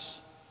lies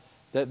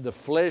that the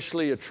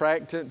fleshly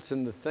attractants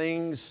and the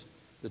things,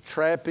 the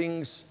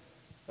trappings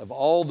of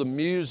all the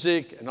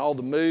music and all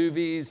the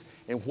movies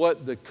and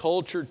what the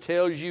culture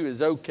tells you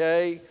is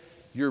okay.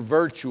 You're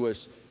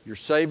virtuous. You're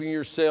saving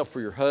yourself for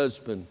your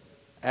husband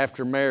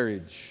after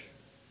marriage.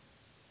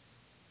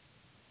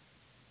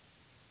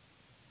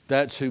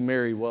 That's who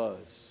Mary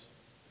was.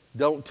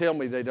 Don't tell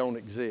me they don't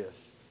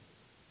exist.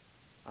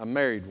 I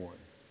married one.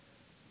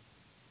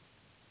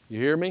 You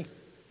hear me?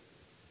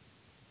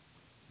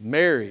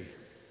 Mary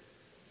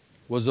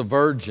was a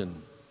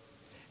virgin.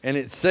 And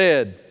it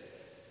said,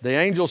 the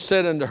angel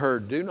said unto her,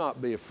 do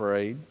not be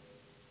afraid.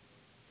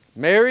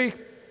 Mary,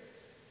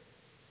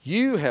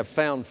 you have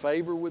found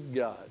favor with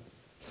God.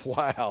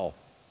 Wow.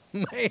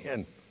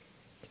 Man,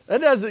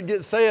 that doesn't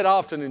get said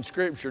often in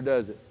Scripture,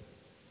 does it?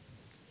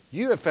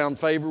 You have found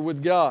favor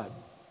with God.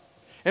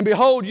 And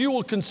behold, you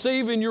will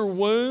conceive in your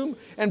womb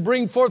and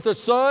bring forth a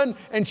son,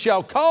 and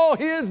shall call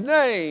his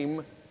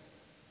name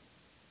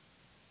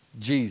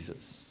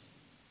Jesus.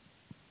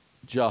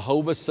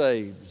 Jehovah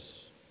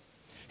saves.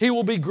 He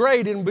will be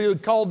great and be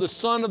called the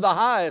Son of the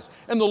Highest,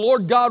 and the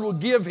Lord God will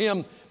give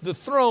him the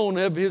throne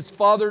of his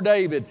father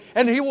David,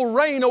 and he will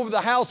reign over the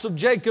house of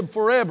Jacob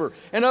forever,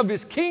 and of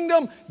his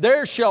kingdom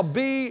there shall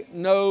be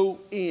no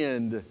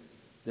end.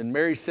 Then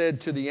Mary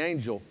said to the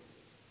angel,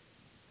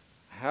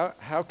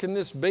 How can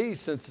this be,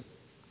 since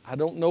I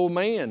don't know a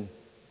man?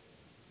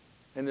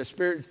 And the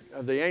spirit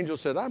of the angel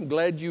said, I'm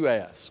glad you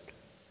asked.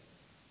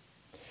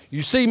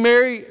 You see,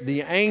 Mary,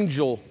 the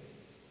angel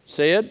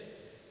said,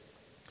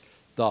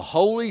 the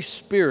Holy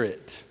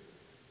Spirit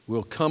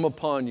will come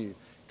upon you.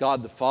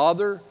 God the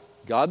Father,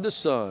 God the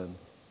Son,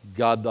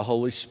 God the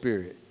Holy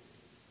Spirit.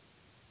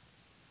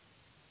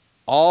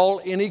 All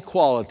in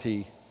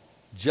equality,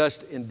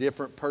 just in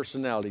different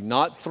personality.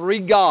 Not three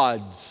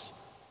gods,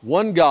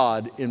 one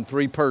God in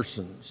three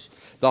persons.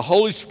 The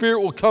Holy Spirit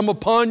will come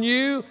upon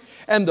you,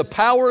 and the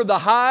power of the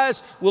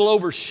highest will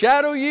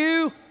overshadow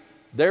you.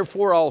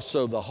 Therefore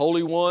also the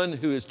Holy One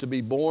who is to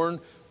be born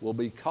will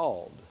be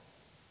called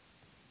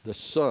the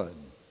Son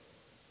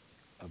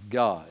of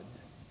God.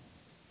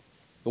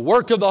 The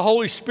work of the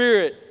Holy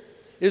Spirit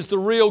is the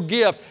real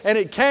gift, and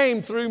it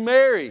came through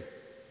Mary.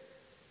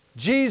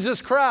 Jesus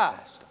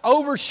Christ,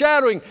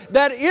 overshadowing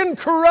that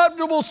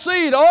incorruptible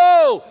seed.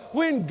 Oh,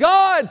 when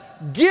God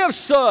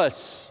gifts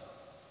us,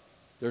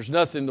 there's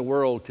nothing the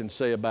world can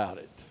say about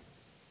it.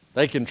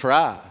 They can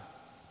try,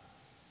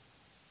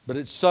 but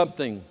it's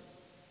something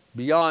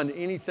beyond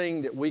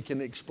anything that we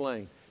can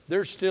explain.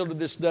 There's still to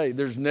this day,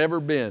 there's never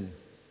been,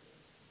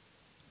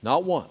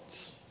 not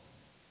once,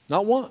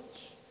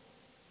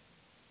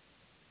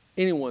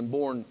 anyone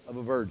born of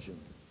a virgin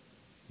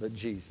but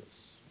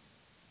Jesus.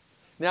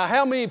 Now,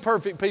 how many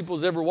perfect people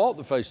has ever walked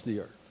the face of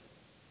the earth?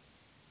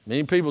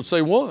 Many people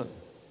say one.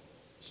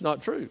 It's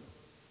not true.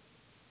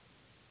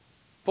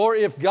 For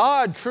if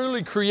God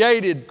truly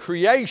created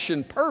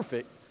creation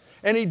perfect,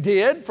 and He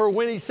did, for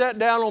when He sat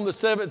down on the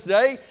seventh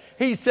day,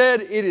 He said,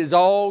 it is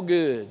all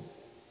good.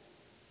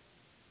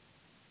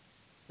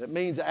 That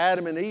means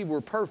Adam and Eve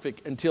were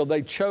perfect until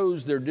they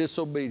chose their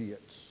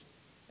disobedience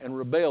and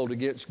rebelled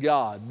against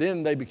God.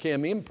 Then they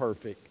became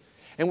imperfect.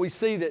 And we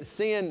see that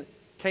sin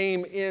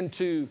came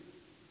into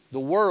the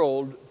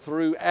world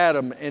through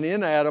Adam, and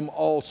in Adam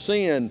all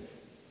sin.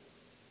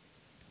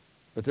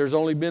 But there's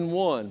only been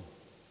one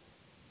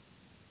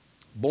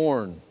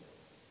born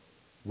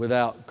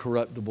without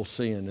corruptible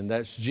sin, and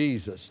that's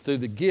Jesus, through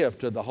the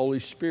gift of the Holy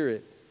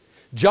Spirit.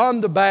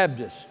 John the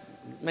Baptist,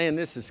 man,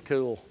 this is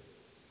cool.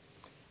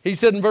 He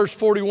said in verse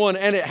 41,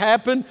 and it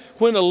happened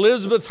when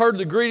Elizabeth heard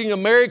the greeting of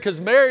Mary, because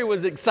Mary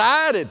was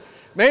excited.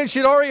 Man,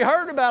 she'd already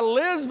heard about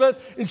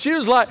Elizabeth, and she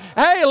was like,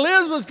 hey,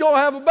 Elizabeth's going to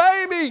have a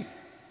baby.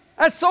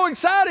 That's so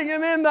exciting.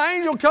 And then the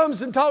angel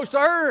comes and talks to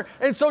her,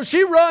 and so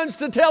she runs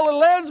to tell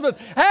Elizabeth,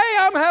 hey,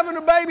 I'm having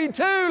a baby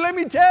too. Let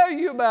me tell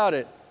you about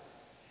it.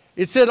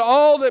 It said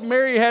all that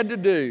Mary had to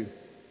do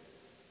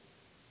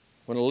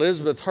when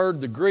Elizabeth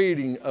heard the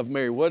greeting of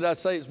Mary. What did I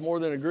say? It's more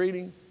than a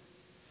greeting.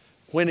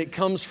 When it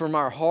comes from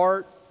our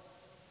heart,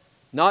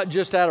 not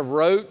just out of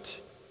rote,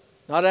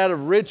 not out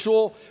of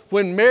ritual.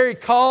 When Mary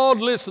called,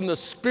 listen, the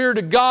Spirit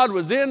of God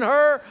was in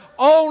her,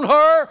 on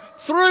her,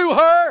 through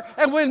her.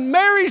 And when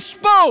Mary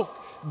spoke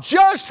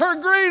just her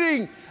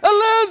greeting,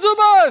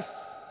 Elizabeth,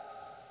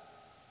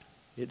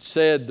 it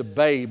said the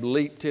babe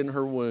leaped in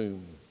her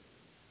womb.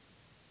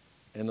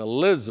 And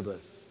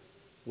Elizabeth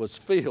was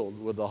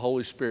filled with the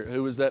Holy Spirit.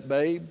 Who was that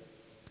babe?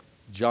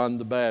 John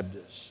the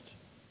Baptist.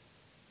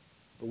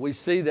 But we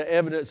see the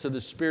evidence of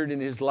the Spirit in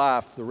his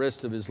life, the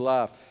rest of his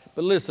life.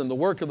 But listen, the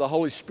work of the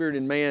Holy Spirit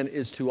in man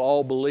is to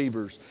all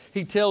believers.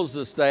 He tells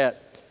us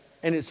that,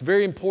 and it's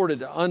very important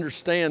to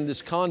understand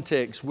this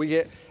context.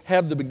 We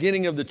have the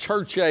beginning of the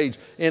church age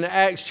in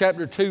Acts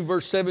chapter 2,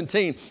 verse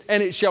 17.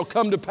 And it shall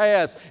come to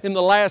pass in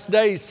the last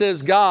days,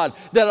 says God,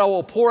 that I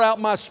will pour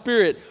out my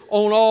Spirit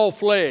on all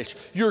flesh.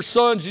 Your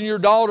sons and your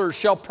daughters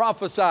shall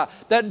prophesy.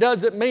 That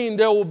doesn't mean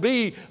they will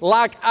be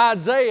like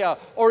Isaiah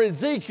or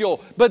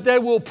Ezekiel, but they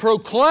will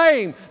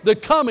proclaim the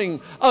coming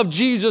of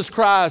Jesus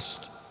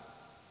Christ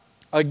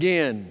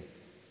again.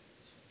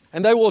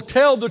 And they will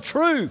tell the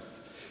truth.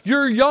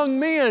 Your young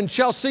men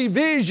shall see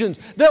visions.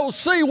 They will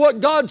see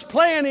what God's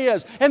plan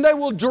is, and they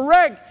will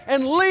direct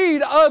and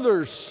lead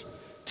others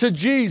to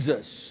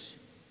Jesus.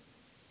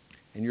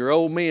 And your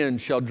old men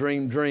shall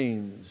dream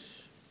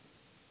dreams.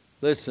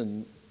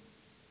 Listen,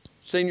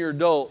 senior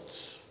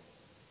adults,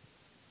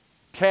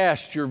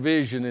 cast your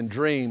vision and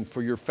dream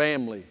for your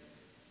family,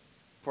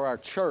 for our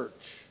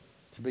church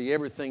to be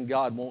everything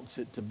God wants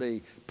it to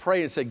be.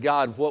 Pray and say,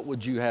 God, what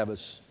would you have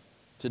us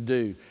to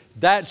do?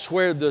 That's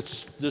where the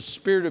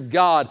Spirit of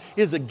God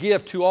is a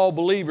gift to all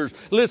believers.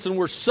 Listen,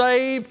 we're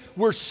saved,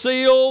 we're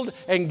sealed,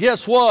 and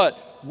guess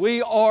what?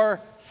 We are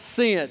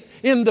sent.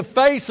 In the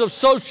face of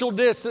social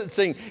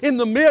distancing, in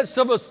the midst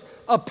of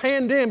a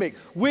pandemic,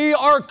 we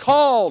are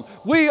called,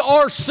 we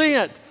are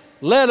sent.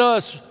 Let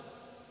us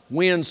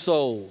win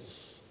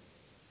souls.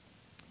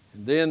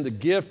 And then the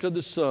gift of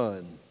the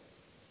Son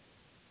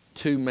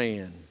to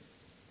man.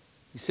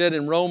 He said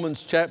in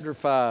Romans chapter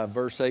 5,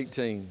 verse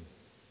 18,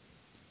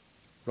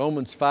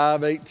 Romans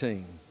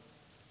 5:18.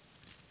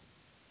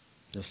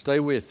 Now stay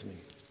with me.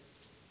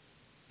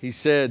 He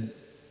said,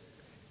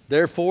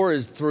 therefore,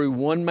 as through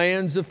one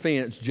man's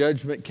offense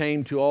judgment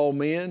came to all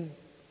men,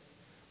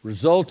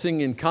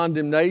 resulting in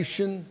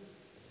condemnation,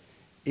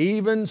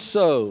 even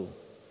so,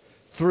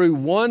 through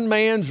one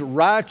man's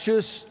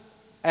righteous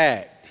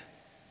act,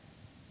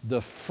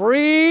 the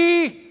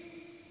free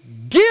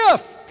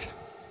gift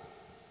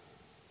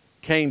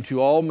came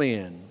to all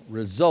men,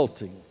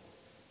 resulting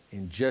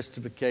in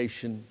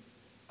justification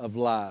of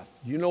life.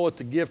 You know what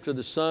the gift of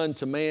the Son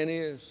to man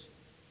is?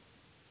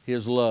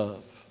 His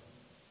love.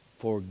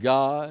 For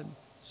God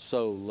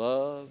so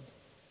loved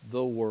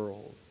the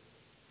world.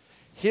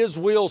 His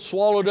will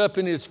swallowed up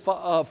in His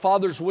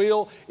Father's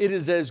will. It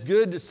is as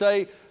good to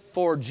say,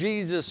 for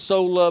Jesus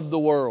so loved the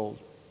world.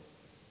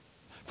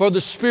 For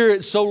the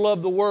Spirit so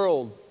loved the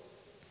world.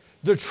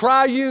 The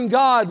triune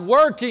God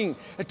working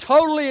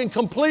totally and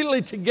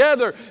completely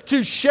together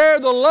to share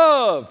the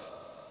love.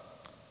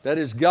 That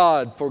is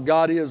God, for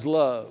God is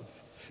love.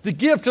 The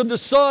gift of the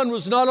Son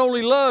was not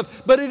only love,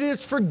 but it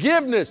is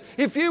forgiveness.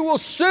 If you will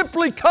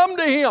simply come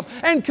to Him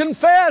and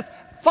confess,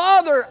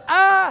 Father,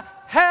 I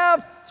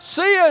have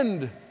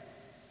sinned,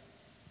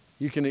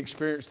 you can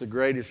experience the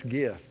greatest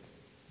gift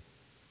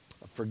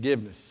of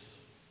forgiveness.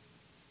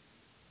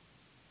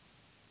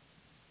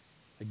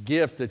 A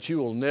gift that you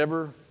will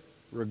never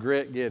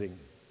regret getting.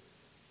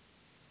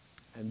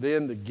 And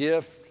then the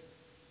gift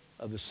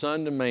of the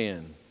Son to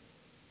man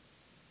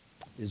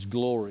is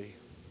glory.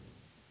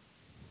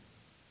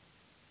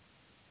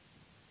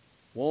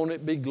 Won't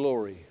it be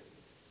glory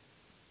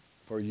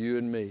for you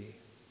and me?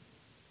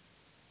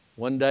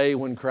 One day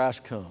when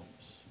Christ comes,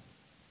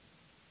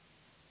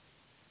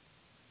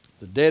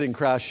 the dead in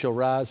Christ shall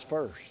rise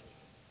first.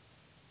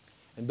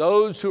 And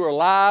those who are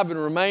alive and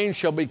remain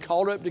shall be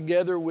caught up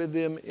together with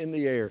them in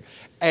the air.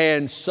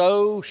 And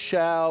so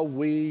shall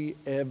we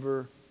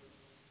ever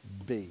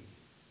be.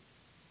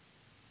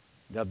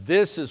 Now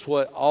this is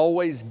what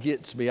always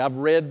gets me. I've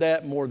read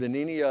that more than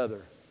any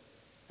other.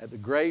 At the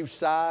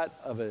graveside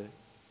of a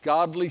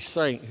godly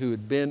saint who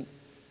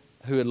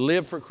had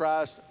lived for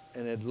Christ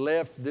and had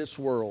left this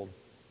world.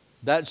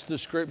 That's the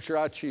scripture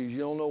I choose. You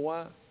don't know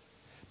why?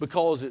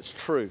 Because it's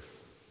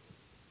truth.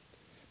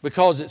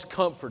 Because it's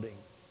comforting.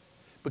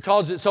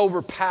 Because it's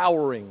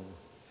overpowering.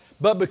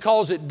 But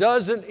because it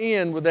doesn't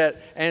end with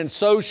that, and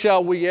so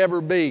shall we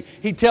ever be.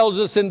 He tells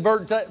us in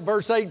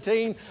verse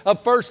 18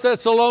 of 1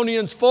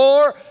 Thessalonians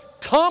 4,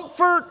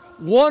 comfort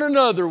one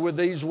another with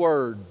these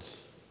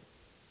words.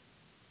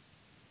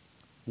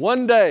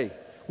 One day,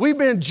 we've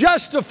been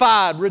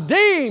justified,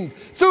 redeemed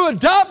through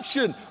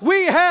adoption.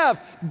 We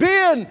have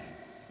been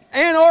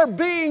and are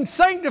being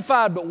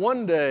sanctified, but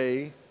one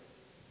day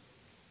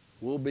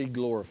we'll be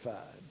glorified.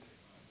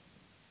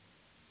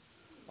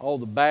 All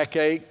the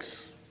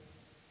backaches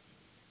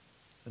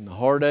and the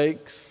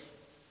heartaches.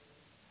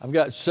 I've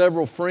got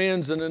several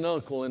friends and an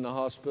uncle in the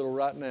hospital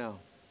right now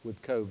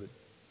with COVID.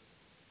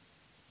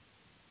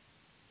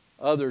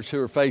 Others who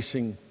are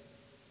facing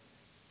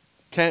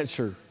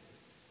cancer.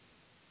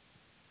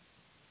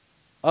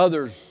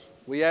 Others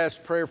we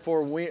asked prayer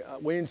for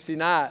Wednesday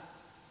night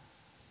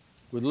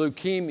with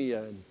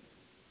leukemia and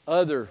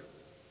other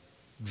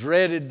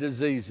dreaded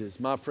diseases.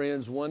 My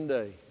friends, one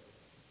day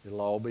it'll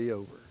all be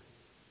over.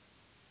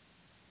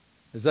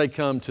 As they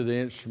come to the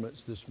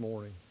instruments this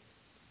morning,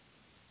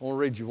 I want to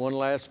read you one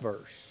last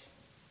verse.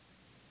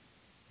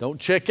 Don't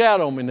check out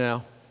on me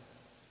now.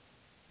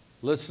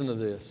 Listen to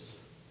this.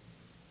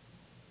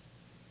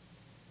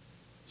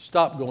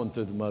 Stop going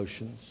through the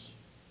motions.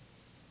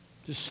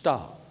 Just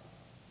stop.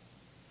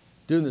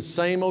 Doing the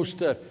same old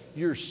stuff.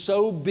 You're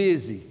so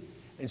busy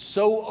and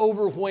so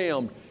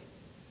overwhelmed.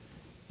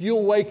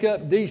 You'll wake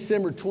up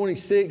December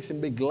 26th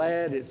and be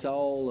glad it's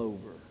all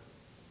over.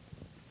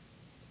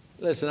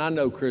 Listen, I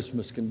know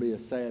Christmas can be a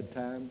sad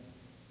time.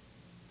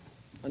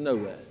 I know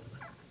that.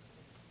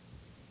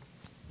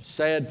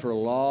 Sad for a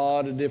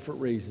lot of different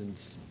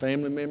reasons.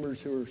 Family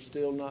members who are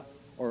still not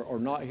or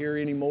not here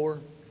anymore.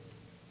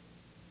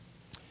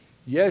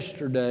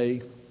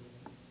 Yesterday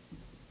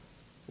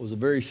was a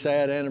very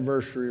sad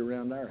anniversary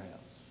around our house.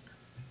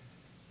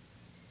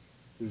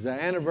 It was the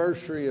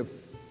anniversary of,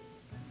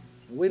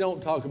 we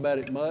don't talk about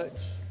it much.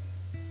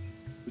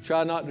 We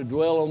try not to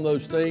dwell on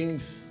those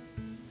things.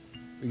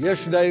 But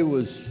yesterday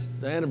was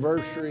the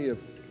anniversary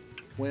of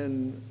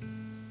when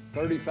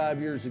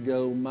 35 years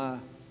ago my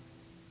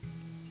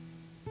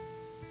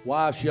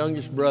wife's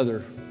youngest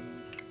brother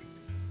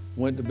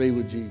went to be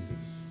with Jesus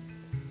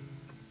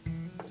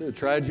through a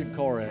tragic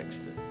car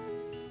accident.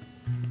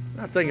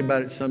 I think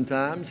about it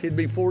sometimes. He'd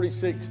be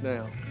 46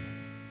 now.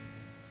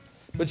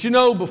 But you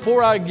know,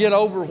 before I get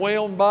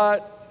overwhelmed by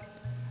it,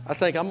 I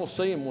think I'm going to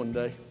see him one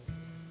day.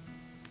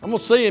 I'm going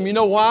to see him. You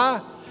know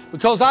why?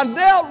 Because I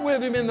dealt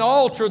with him in the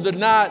altar the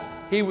night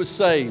he was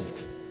saved.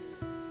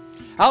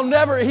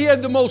 He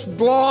had the most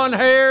blonde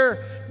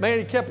hair. Man,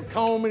 he kept a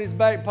comb in his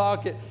back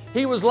pocket.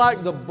 He was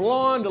like the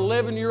blonde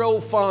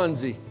 11-year-old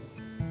Fonzie.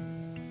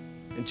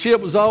 And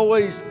Chip was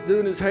always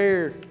doing his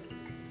hair.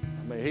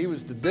 I mean, he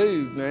was the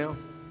dude now.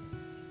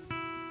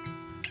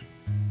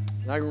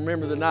 And I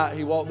remember the night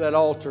he walked that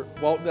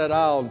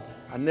aisle.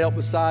 I knelt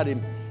beside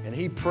him, and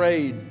he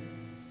prayed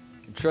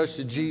and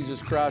trusted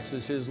Jesus Christ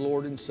as his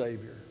Lord and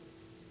Savior.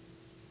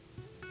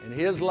 And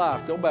his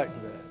life, go back to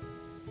that.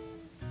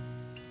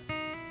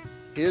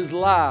 His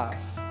life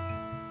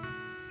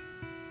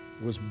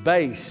was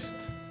based,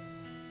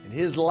 and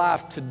his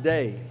life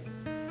today,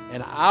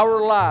 and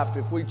our life,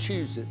 if we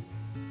choose it,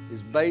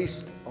 is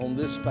based on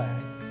this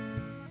fact.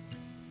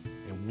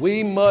 And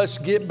we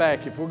must get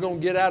back, if we're going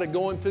to get out of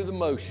going through the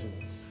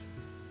motions,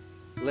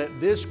 let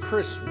this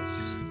Christmas,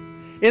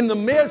 in the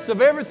midst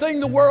of everything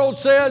the world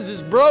says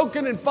is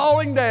broken and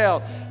falling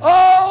down,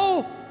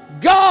 oh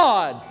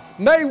God,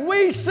 may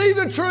we see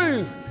the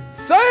truth.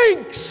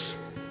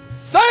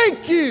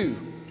 Thank you.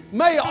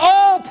 May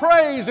all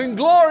praise and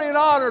glory and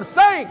honor,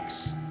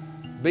 thanks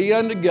be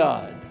unto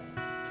God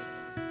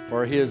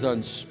for his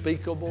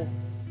unspeakable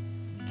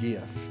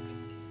gift.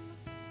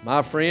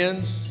 My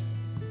friends,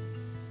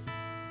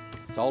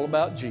 it's all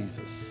about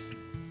Jesus.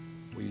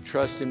 Will you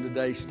trust him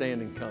today?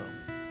 Stand and come.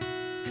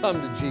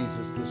 Come to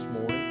Jesus this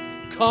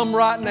morning. Come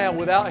right now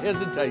without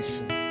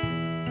hesitation.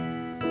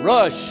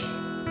 Rush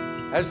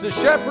as the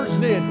shepherds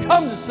did.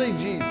 Come to see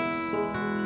Jesus.